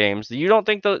preseason games. You don't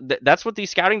think that's what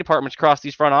these scouting departments across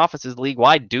these front offices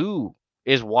league-wide do,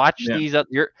 is watch these.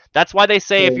 That's why they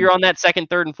say if you're on that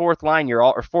second, third, and fourth line,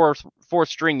 or fourth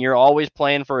string, you're always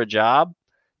playing for a job.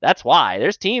 That's why.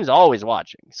 There's teams always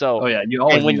watching. So,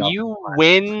 and when you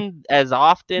win as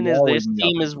often as this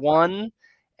team has won,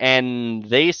 and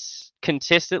they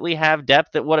consistently have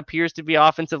depth at what appears to be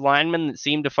offensive linemen that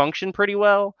seem to function pretty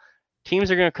well,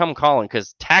 teams are going to come calling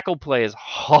because tackle play is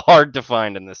hard to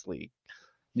find in this league.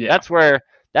 Yeah. That's where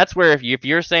if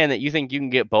you're saying that you think you can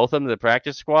get both of them to the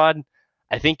practice squad,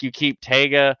 I think you keep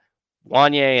Tega,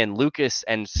 Wanye, and Lucas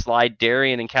and slide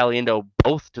Darian and Caliendo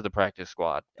both to the practice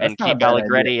squad and keep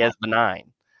Allegretti as the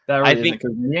 9. I think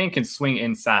because Niang can swing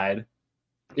inside.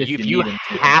 If you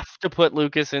have to put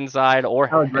Lucas inside,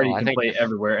 or Allegretti can play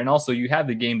everywhere, and also you have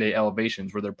the game day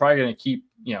elevations where they're probably going to keep.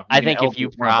 I think if you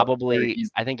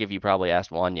probably asked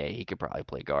Wanye, he could probably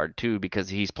play guard too because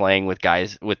he's playing with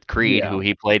guys with Creed who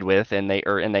he played with, and they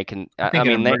can. I mean,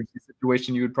 in an emergency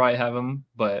situation you would probably have him,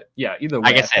 but either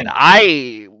way. Like I said,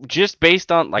 just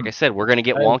based on we're going to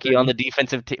get wonky on the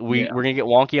defensive. We're going to get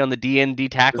wonky on the D&D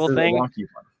tackle thing.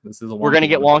 We're going to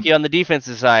get wonky on the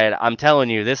defensive side. I'm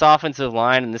telling you, this offensive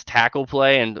line and this tackle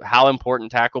play and how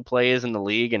important tackle play is in the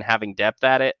league and having depth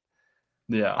at it.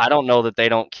 Yeah, I don't know that they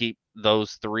don't keep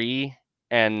those 3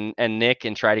 and Nick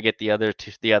and try to get the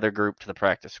other group to the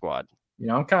practice squad.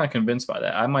 I'm kind of convinced by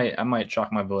that. I might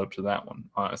chalk my vote up to that one,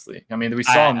 honestly. I mean, we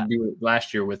saw him do it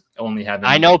last year with only having.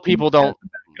 I know people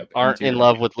aren't in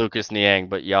love with Lucas Niang,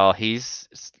 but y'all, he's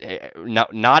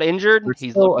not injured.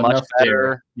 He's much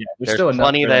better. Yeah, there's still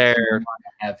plenty there.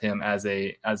 Have him as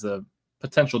a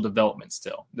potential development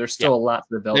still. There's still a lot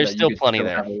to develop. There's still plenty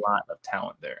there. Have a lot of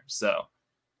talent there. So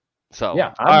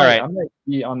yeah, I might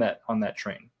be on that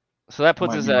train. So that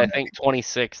puts us at I think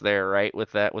 26 there, right?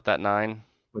 With that 9.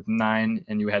 With 9,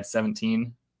 and you had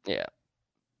 17. Yeah.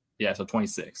 Yeah, so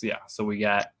 26. Yeah, so we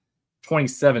got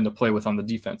 27 to play with on the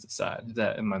defensive side. Is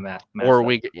that in my math? Or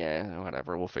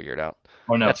whatever. We'll figure it out.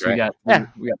 Oh no, so right.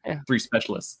 we got 3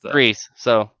 specialists. Threes.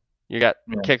 So you got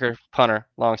kicker, punter,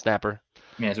 long snapper.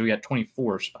 Yeah, so we got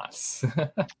 24 spots.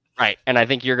 Right, and I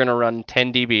think you're going to run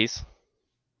 10 DBs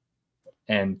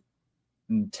and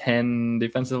 10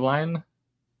 defensive line,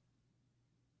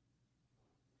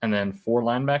 and then 4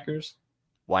 linebackers.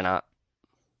 Why not?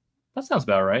 That sounds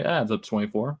about right. That adds up to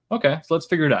 24. Okay, so let's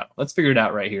figure it out. Let's figure it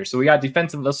out right here. So we got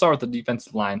defensive. Let's start with the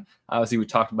defensive line. Obviously, we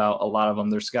talked about a lot of them.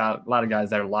 There's got a lot of guys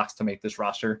that are locks to make this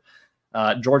roster.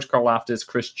 George Karlaftis,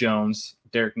 Chris Jones,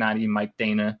 Derek Nottie, Mike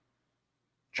Dana,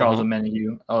 Charles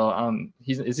Omenihu.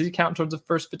 Is he counting towards the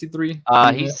first 53?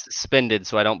 He's suspended,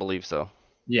 so I don't believe so.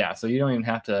 Yeah, so you don't even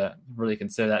have to really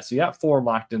consider that. So you got 4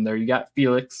 locked in there. You got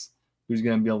Felix, who's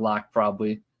going to be a lock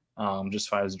probably. Just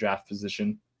by his draft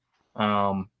position.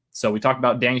 So we talked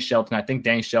about Danny Shelton. I think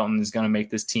Danny Shelton is going to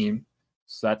make this team.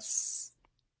 So that's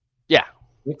 6? Yeah.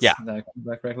 Is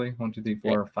that correctly? 1, 2, 3,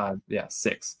 4, 5. Yeah,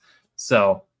 6.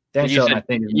 So Danny Shelton, I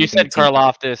think. You said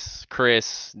Karlaftis,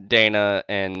 Chris, Dana,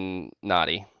 and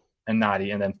Nottie. And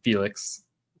then Felix.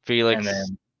 And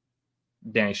then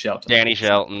Danny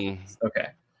Shelton. Okay.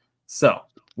 So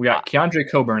we got Keandre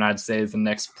Coburn, I'd say, is the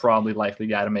next probably likely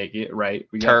guy to make it, right?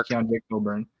 We got Keandre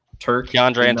Coburn. Turk.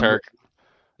 Keandre and Turk.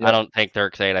 I don't think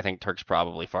Turk's 8. I think Turk's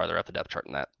probably farther up the depth chart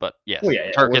than that. But yes,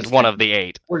 Yeah. Turk is one of the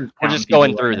 8. We're We're just just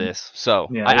going people through in. this. So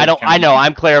Yeah, I know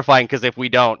I'm clarifying because if we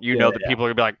don't, that people are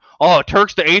gonna be like, oh,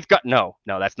 Turk's the 8th guy. No,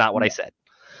 that's not what I said.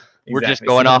 Exactly. We're just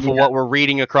going off of what we're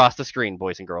reading across the screen,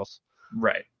 boys and girls.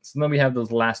 Right. So then we have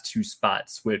those last 2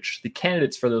 spots, which the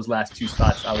candidates for those last 2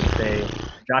 spots, I would say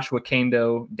Joshua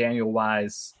Kando, Daniel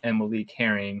Wise, and Malik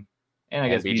Herring, and I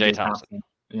guess BJ Thompson.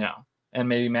 Yeah. And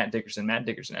maybe Matt Dickerson. Matt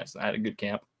Dickerson had a good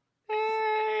camp.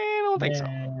 I don't think so.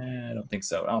 I don't think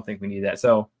so. I don't think we need that.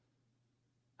 So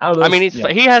out of those, I mean,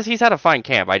 he's had a fine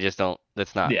camp. I just don't.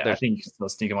 That's not. Yeah, I think you can still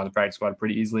sneak him on the practice squad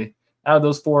pretty easily. Out of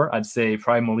those 4, I'd say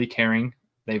probably Malik Herring.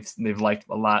 They've liked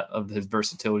a lot of his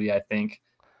versatility, I think.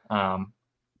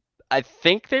 I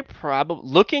think they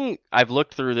probably I've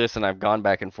looked through this and I've gone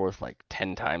back and forth like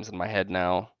 10 times in my head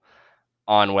now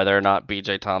on whether or not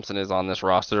BJ Thompson is on this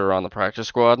roster or on the practice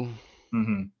squad.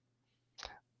 Mm-hmm.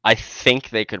 I think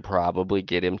they could probably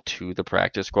get him to the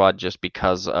practice squad just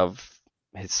because of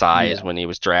his size when he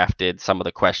was drafted, some of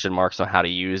the question marks on how to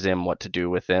use him, what to do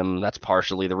with him. That's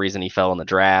partially the reason he fell in the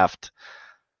draft.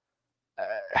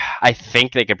 I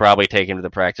think they could probably take him to the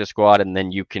practice squad, and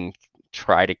then you can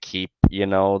try to keep,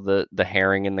 the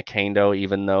Herring and the Kando,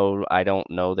 even though I don't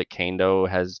know that Kando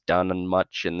has done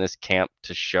much in this camp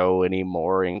to show any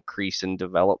more increase in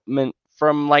development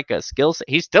from like a skill set.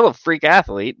 He's still a freak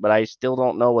athlete, but I still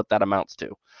don't know what that amounts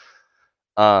to.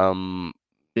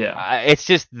 It's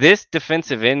just this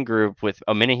defensive end group with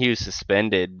Omenihu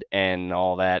suspended and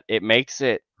all that. It makes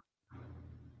it,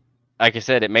 like I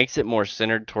said, it makes it more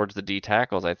centered towards the D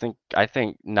tackles. I think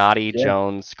Noddy,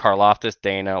 Jones, Karlaftis,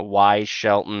 Dana, Wise,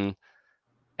 Shelton,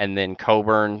 and then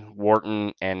Coburn,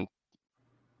 Wharton, and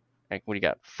what do you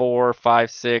got? 4,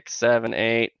 5, 6, 7,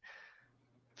 8.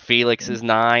 Felix is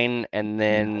 9, and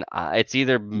then it's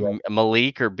either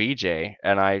Malik or BJ,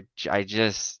 and I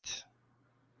just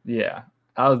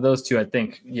out of those 2, I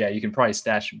think you can probably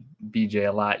stash BJ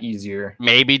a lot easier.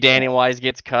 Maybe Danny Wise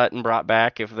gets cut and brought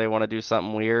back if they want to do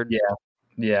something weird.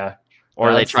 Yeah.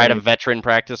 Or they try to veteran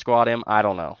practice squad him. I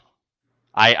don't know.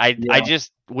 I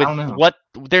just with what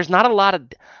there's not a lot of.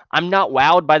 I'm not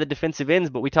wowed by the defensive ends,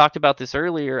 but we talked about this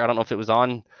earlier. I don't know if it was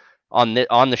on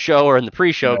the show or in the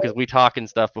pre-show because we talk and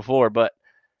stuff before. But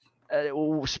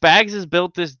Spags has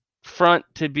built this front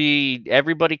to be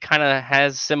everybody kind of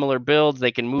has similar builds.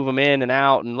 They can move them in and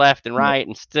out and left and right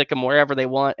and stick them wherever they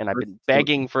want. And I've been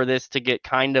begging for this to get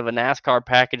kind of a NASCAR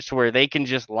package to where they can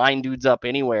just line dudes up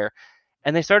anywhere.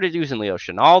 And they started using Leo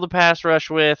Chenal to pass rush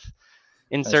with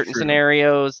in certain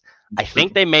scenarios. I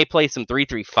think they may play some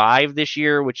 3-3-5 this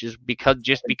year, which is because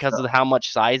of how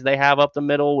much size they have up the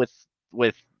middle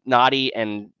with Noddy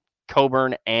and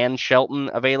Coburn and Shelton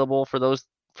available for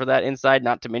that inside,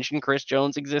 not to mention Chris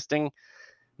Jones existing.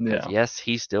 Yes,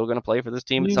 he's still going to play for this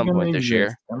team at some point this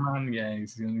year. Come on,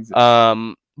 he's going to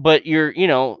exist. But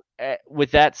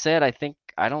with that said, I think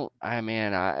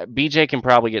BJ can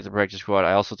probably get the practice squad.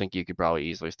 I also think you could probably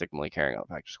easily stick Malik Herring on the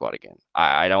practice squad again.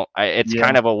 It's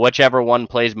kind of a whichever one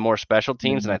plays more special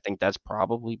teams, and I think that's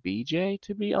probably BJ,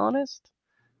 to be honest.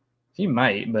 He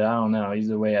might, but I don't know. He's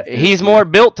the way he's more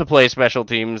built to play special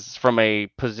teams from a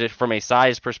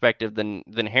size perspective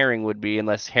than Herring would be,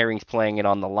 unless Herring's playing it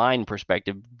on the line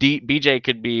perspective. BJ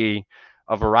could be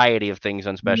a variety of things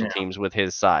on special teams with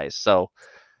his size. So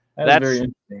that's very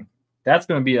interesting. That's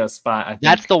going to be a spot. I think.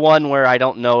 That's the one where I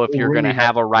don't know if you're going to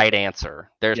have a right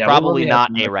answer. There's probably not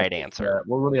a right answer.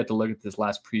 We'll really have to look at this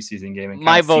last preseason game. And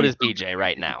my vote is BJ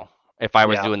right now. If I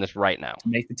was doing this right now, to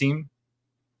make the team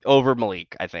over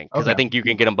Malik, I think, because I think you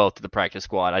can get them both to the practice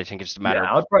squad. I think it's just a matter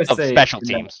of special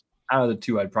teams. Out of the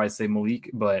 2, I'd probably say Malik,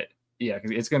 but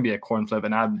because it's going to be a coin flip,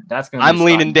 and I'm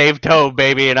leaning Dave Toe,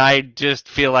 baby, and I just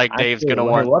feel like Dave's going to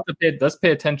want. Let's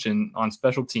pay attention on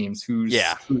special teams. Who's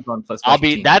on special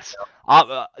teams?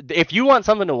 If you want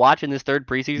something to watch in this 3rd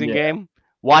preseason game,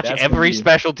 watch every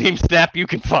special team snap you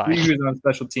can find. Who's on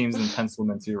special teams and pencil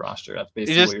them into your roster. That's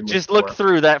basically just look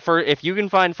through that if you can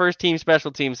find first team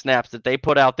special team snaps that they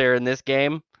put out there in this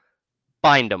game.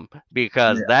 Find them,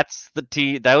 because that's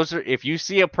the those are, if you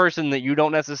see a person that you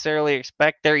don't necessarily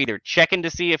expect, they're either checking to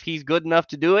see if he's good enough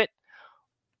to do it,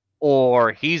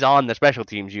 or he's on the special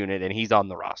teams unit and he's on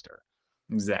the roster.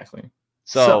 Exactly.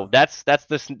 So that's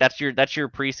your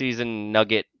preseason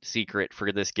nugget secret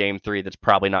for this game 3. That's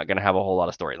probably not going to have a whole lot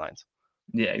of storylines.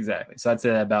 Yeah, exactly. So I'd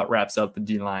say that about wraps up the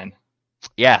D line.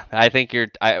 Yeah, I think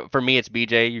for me it's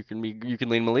BJ. You can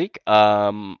lean Malik.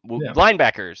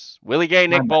 Linebackers: Willie Gay,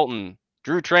 Nick Bolton,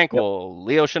 Drew Tranquil,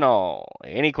 Leo Chenal.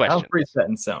 Any questions? That was pretty set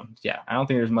in stone. Yeah, I don't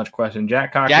think there's much question.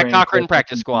 Jack Cochran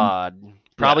practice squad.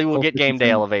 Probably will get game day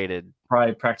elevated.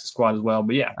 probably practice squad as well.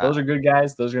 But yeah, those are good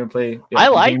guys. Those are going to play. Yeah, I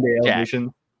like game day Jack.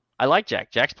 elevation. I like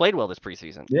Jack. Jack's played well this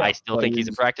preseason. Yeah, I still think he's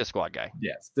a practice squad guy.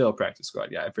 Yeah, still a practice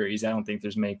squad guy. Very easy. I don't think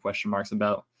there's many question marks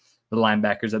about the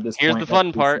linebackers at this point. Here's the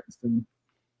fun part.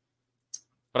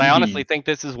 But I honestly think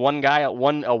this is one guy at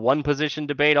one position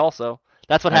debate also.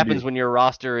 That's what happens when your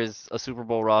roster is a Super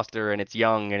Bowl roster and it's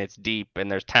young and it's deep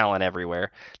and there's talent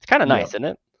everywhere. It's kind of nice, isn't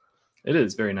it? It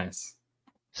is very nice.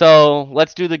 So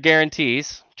let's do the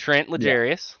guarantees. Trent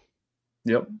Legarius.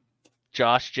 Yep.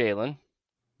 Josh Jalen.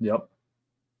 Yep.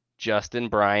 Justin,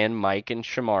 Brian, Mike, and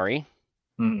Shamari.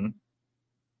 Mm-hmm.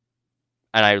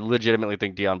 And I legitimately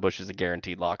think Deion Bush is a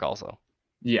guaranteed lock also.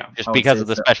 Yeah. Just because of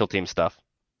the special team stuff.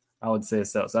 I would say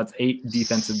so. So that's 8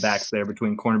 defensive backs there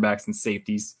between cornerbacks and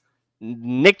safeties.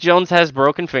 Nick Jones has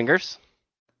broken fingers.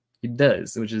 He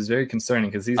does, which is very concerning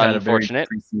because he's had a very good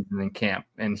preseason in camp.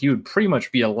 And he would pretty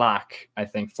much be a lock, I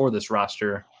think, for this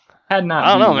roster. I don't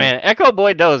know, man. Echo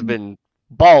Boy Doe's been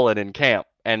balling in camp.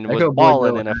 And was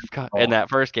balling in that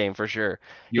first game for sure.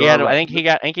 I think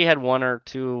he had 1 or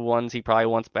 2 ones he probably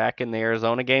wants back in the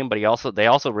Arizona game, but they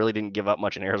also really didn't give up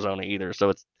much in Arizona either. So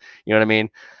it's, you know what I mean?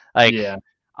 Like,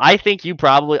 I think you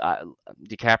probably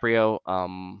DiCaprio.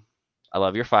 I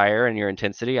love your fire and your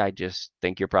intensity. I just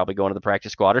think you're probably going to the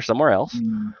practice squad or somewhere else.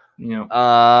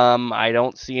 I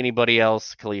don't see anybody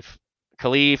else.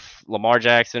 Khalif, Lamar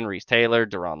Jackson, Reese Taylor,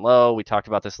 Deron Lowe. We talked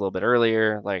about this a little bit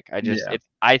earlier. Like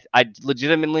I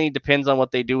legitimately depends on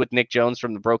what they do with Nick Jones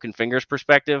from the broken fingers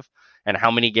perspective and how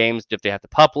many games if they have to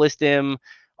pup list him.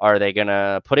 Are they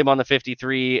gonna put him on the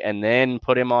 53 and then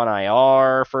put him on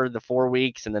IR for the 4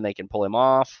 weeks and then they can pull him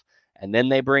off and then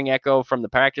they bring Echo from the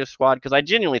practice squad? Because I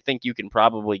genuinely think you can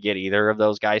probably get either of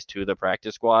those guys to the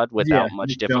practice squad without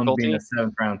much difficulty. Being a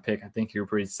 7th round pick, I think you're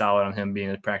pretty solid on him being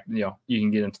a practice. You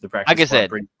can get into the practice. Like I said,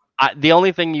 the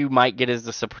only thing you might get is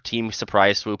the team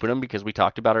surprise swooping him because we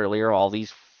talked about earlier all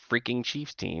these freaking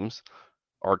Chiefs teams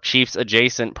or Chiefs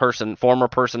adjacent former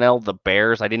personnel. The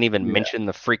Bears. I didn't even mention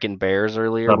the freaking Bears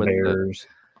earlier.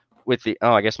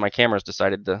 I guess my camera's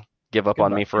decided to give up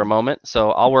on me for a moment,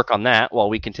 so I'll work on that while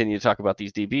we continue to talk about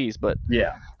these DBs. But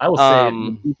yeah, I will say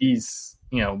the DBs.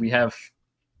 We have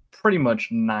pretty much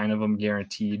 9 of them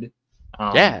guaranteed.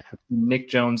 Nick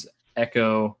Jones,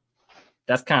 Echo.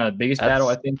 That's kind of the biggest battle,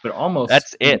 I think, but almost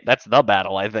that's it. That's the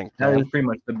battle, I think. That is pretty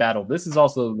much the battle. This is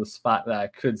also the spot that I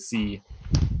could see,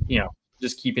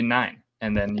 just keeping 9,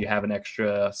 and then you have an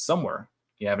extra somewhere.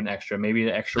 You have an extra, maybe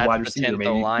an extra wide receiver,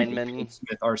 maybe lineman,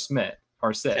 Smith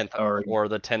or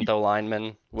the 10th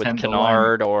lineman with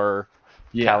Kennard or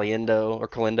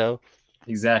Caliendo.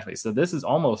 Exactly. So this is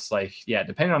almost like,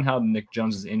 depending on how Nick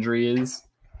Jones's injury is,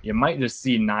 you might just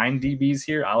see 9 DBs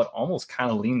here. I would almost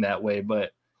kind of lean that way, but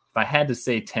if I had to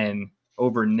say 10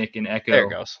 over Nick and Echo, there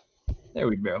it goes. There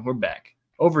we go. We're back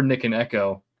over Nick and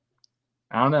Echo.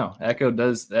 I don't know. Echo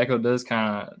does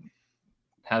kind of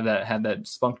have that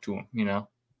spunk to him,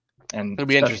 and it'll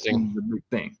be interesting. The big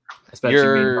thing,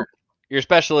 especially your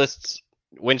specialists,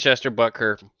 Winchester,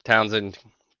 Butker, Townsend.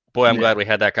 Boy, I'm glad we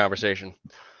had that conversation.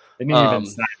 They didn't even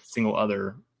sign a single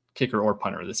other kicker or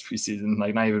punter this preseason.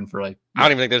 Like not even for I don't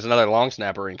even think there's another long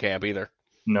snapper in camp either.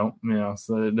 No,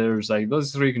 so there's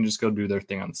those 3 can just go do their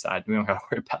thing on the side. We don't got to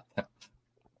worry about them.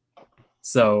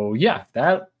 So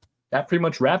that pretty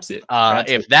much wraps it.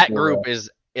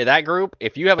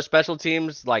 If you have a special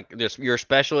teams like this, your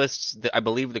specialists, I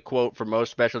believe the quote for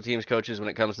most special teams coaches when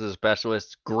it comes to the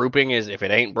specialists grouping is if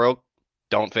it ain't broke,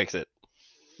 don't fix it.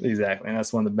 Exactly. And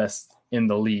that's one of the best in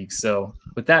the league. So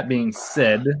with that being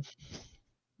said,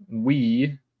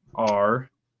 we are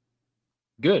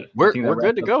good. We're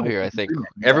good to go here, I think.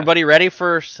 Everybody ready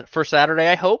for Saturday,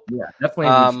 I hope? Yeah,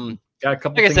 definitely. Got a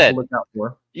couple things to look out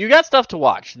for. You got stuff to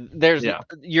watch.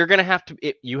 You're gonna have to.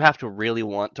 You have to really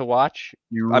want to watch.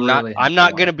 I'm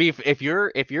not gonna be. If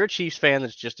you're a Chiefs fan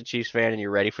that's just a Chiefs fan and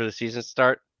you're ready for the season to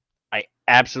start, I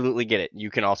absolutely get it. You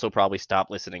can also probably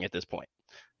stop listening at this point.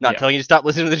 Not telling you to stop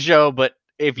listening to the show, but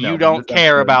if you don't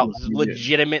care about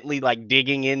legitimately like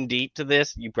digging in deep to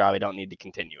this, you probably don't need to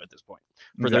continue at this point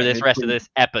for this rest of this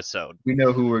episode. We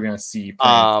know who we're gonna see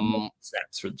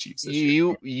snaps for the Chiefs this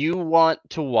year. You want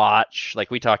to watch, like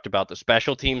we talked about, the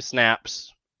special team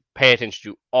snaps. Pay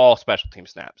attention to all special team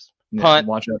snaps. Punt,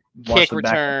 watch kick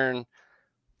return.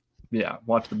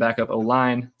 Watch the backup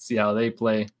O-line, see how they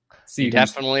play. You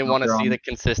definitely want to see the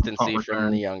consistency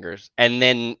from the youngers. And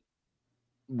then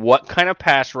what kind of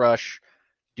pass rush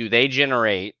do they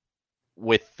generate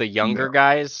with the younger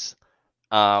guys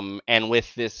and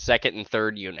with this second and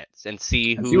third units, and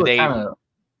see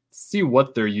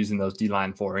what they're using those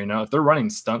D-line for. If they're running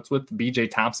stunts with BJ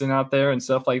Thompson out there and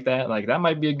stuff like that, like that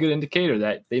might be a good indicator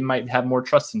that they might have more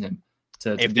trust in him.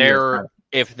 to if be those they're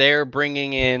if they're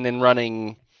bringing in and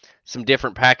running some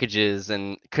different packages,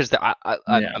 and because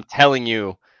I'm telling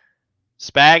you,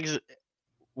 Spags,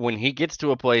 when he gets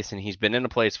to a place and he's been in a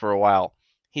place for a while,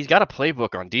 he's got a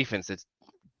playbook on defense. It's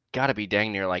got to be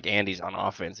dang near like Andy's on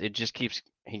offense. He just keeps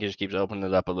opening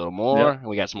it up a little more. Yep.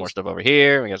 We got some more stuff over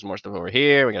here. We got some more stuff over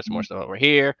here. We got some more stuff over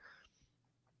here.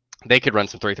 They could run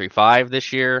some 3-3-5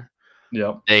 this year.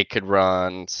 Yep. They could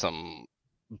run some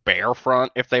bear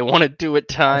front if they wanted to at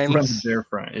times. Run the bear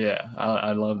front. Yeah,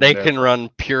 I love. They can run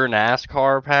pure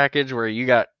NASCAR package where you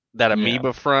got that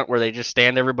amoeba front where they just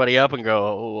stand everybody up and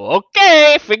go,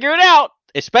 okay, figure it out.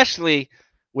 Especially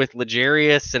with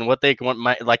Legarius and what they want,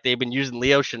 like they've been using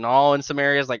Leo Chenal in some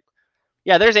areas. Like,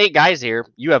 yeah, there's 8 guys here.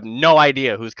 You have no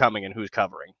idea who's coming and who's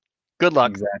covering. Good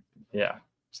luck. Exactly. Yeah,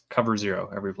 just cover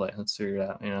 0 every play. Let's figure it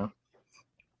out.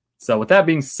 So with that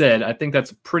being said, I think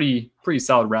that's a pretty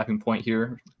solid wrapping point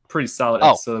here. Pretty solid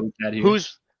episode we've had here.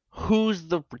 Who's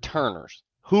the returners?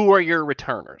 Who are your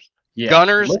returners? Yeah.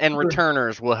 Gunners and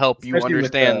returners will help you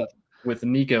understand. With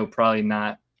Nico probably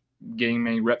not getting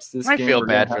many reps this game. I feel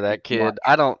bad for that kid.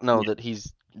 I don't know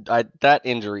that that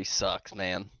injury sucks,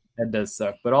 man. That does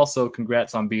suck. But also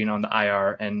congrats on being on the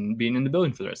IR and being in the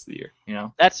building for the rest of the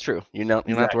year. That's true. You don't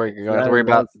have to worry. You don't have to worry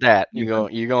about that. You're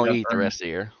gonna eat the rest of the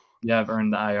year. Yeah, I've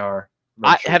earned the IR.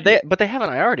 But they haven't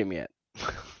IR'd him yet.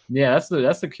 Yeah,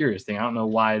 that's the curious thing. I don't know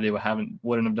why they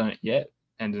wouldn't have done it yet,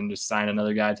 and then just sign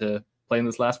another guy to play in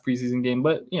this last preseason game.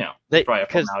 But they probably a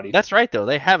formality. That's right though.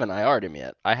 They haven't IR'd him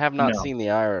yet. I have not seen the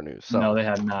IR news. So. No, they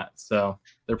have not. So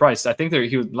they're probably. I think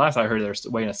last I heard they're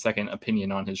waiting a second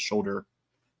opinion on his shoulder.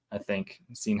 I think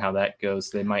seeing how that goes.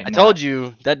 They might. I told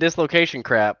you that dislocation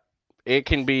crap. It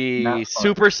can be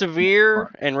super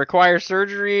severe and require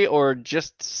surgery, or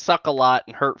just suck a lot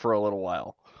and hurt for a little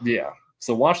while. Yeah.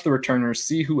 So watch the returners,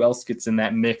 see who else gets in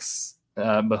that mix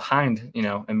behind,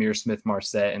 Amir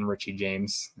Smith-Marset and Richie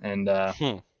James. And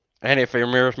if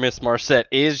Amir Smith-Marset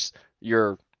is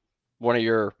one of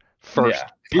your first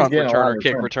punt returner,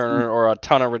 kick returner, or a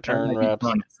ton of return reps,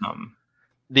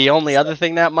 the only other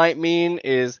thing that might mean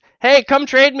is, hey, come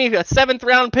trade me a 7th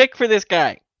round pick for this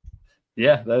guy.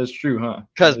 Yeah, that is true, huh?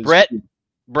 Because Brett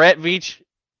Veach,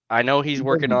 I know he's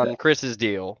working on Chris's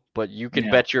deal, but you can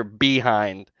bet your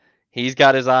behind he's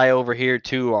got his eye over here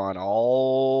too on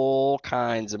all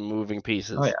kinds of moving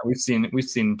pieces. Oh yeah, we've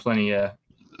seen plenty of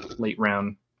late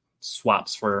round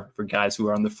swaps for guys who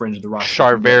are on the fringe of the roster.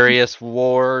 Charvarius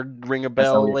Ward, ring a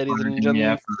bell, ladies and gentlemen.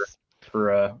 Yeah,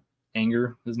 for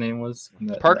Anger, his name was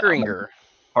Parker Anger.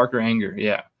 Parker Anger,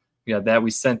 yeah. That we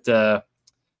sent.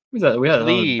 We had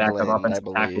another backup offensive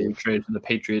tackle we traded for the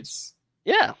Patriots.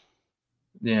 Yeah.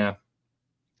 Yeah.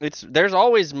 There's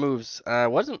always moves. I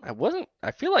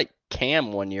feel like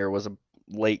Cam one year was a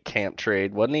late camp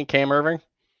trade, wasn't he? Cam Irving?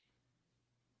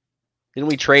 Didn't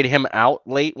we trade him out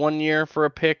late one year for a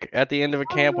pick at the end of a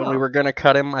camp when we were going to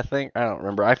cut him, I think? I don't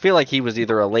remember. I feel like he was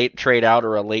either a late trade out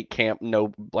or a late camp,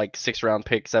 no, like 6th round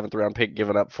pick, 7th round pick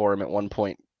given up for him at one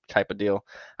point type of deal.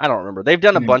 I don't remember. They've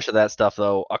done a bunch of that stuff,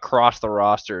 though, across the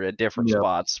roster at different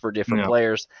spots for different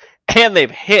players, and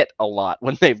they've hit a lot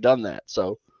when they've done that.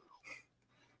 So.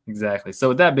 Exactly. So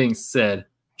with that being said,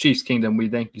 Chiefs Kingdom, we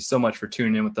thank you so much for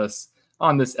tuning in with us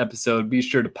on this episode. Be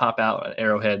sure to pop out at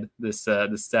Arrowhead this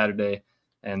Saturday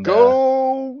and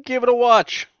go give it a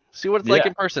watch. See what it's like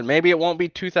in person. Maybe it won't be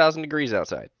 2,000 degrees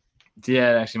outside.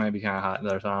 Yeah, it actually might be kind of hot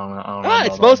there, so I don't know.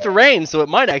 It's supposed to rain, so it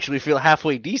might actually feel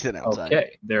halfway decent outside.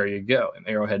 Okay, there you go. And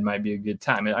Arrowhead might be a good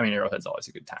time. I mean, Arrowhead's always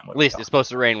a good time. At least it's supposed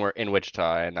to rain in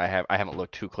Wichita, and I haven't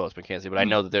looked too close, Mackenzie, but I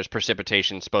know that there's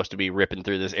precipitation supposed to be ripping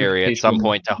through this area at some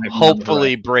point to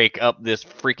hopefully break up this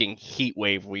freaking heat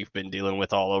wave we've been dealing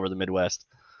with all over the Midwest.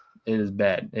 It is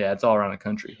bad. Yeah, it's all around the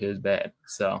country. It is bad.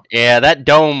 So yeah, that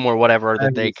dome or whatever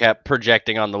that they kept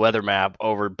projecting on the weather map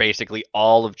over basically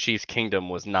all of Chiefs Kingdom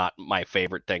was not my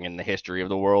favorite thing in the history of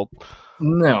the world.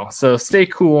 No. So stay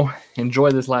cool.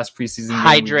 Enjoy this last preseason.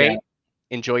 Hydrate.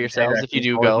 Enjoy yourselves if you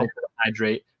do go.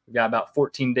 Hydrate. We got about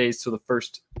 14 days to the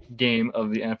first game of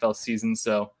the NFL season.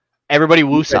 So everybody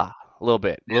woosah a little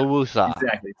bit. A little woosah.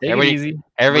 Exactly. Take it easy.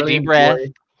 Every deep breath.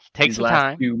 Take some time.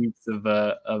 Last few weeks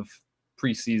of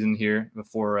preseason here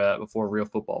before real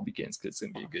football begins, because it's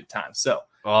gonna be a good time. So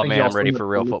man, I'm ready for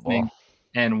real football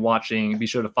and watching. Be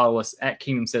sure to follow us at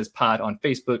Kingdom Says Pod on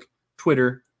Facebook,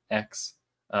 Twitter, X,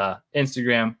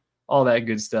 Instagram, all that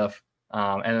good stuff,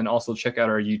 and then also check out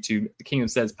our YouTube, the Kingdom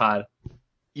Says Pod.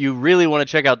 You really want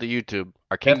to check out the YouTube?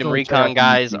 Our Kingdom Definitely check out Recon the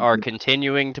guys YouTube. are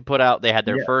continuing to put out. They had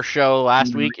their Yes. first show last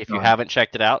Kingdom week. If you Recon. haven't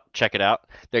checked it out, check it out.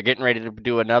 They're getting ready to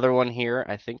do another one here.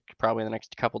 I think probably in the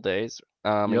next couple days.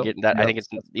 And Yep, getting that. I yep, think it's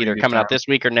that's a either pretty good coming out time. this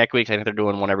week or next week. I think they're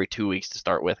doing one every 2 weeks to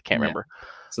start with. Can't Yeah. remember.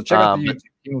 So check out the But YouTube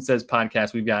Kingdom Says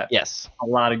podcast. We've got yes, a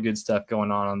lot of good stuff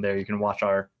going on there. You can watch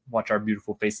our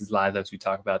beautiful faces live as we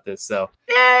talk about this. So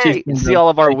yay! Chief You can see Kingdom, all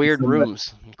of our thank you weird so much.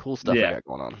 rooms and cool stuff we Yeah. got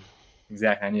going on.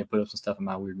 Exactly. I need to put up some stuff in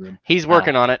my weird room. He's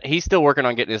working on it. He's still working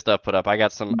on getting his stuff put up. I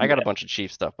got a Yeah. bunch of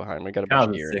Chief stuff behind me. I got a Kyle's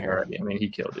bunch of gear in sick here. already. I mean, he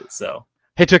killed it. So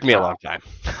It took me a long time.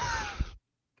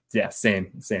 yeah,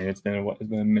 same. It's been a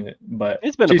minute, but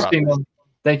It's been a Chiefs process. Kingdom,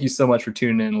 thank you so much for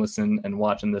tuning in, listening, and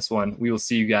watching this one. We will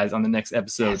see you guys on the next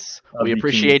episode. Yes. Of We the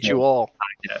appreciate Kingdom you all.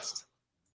 Podcast.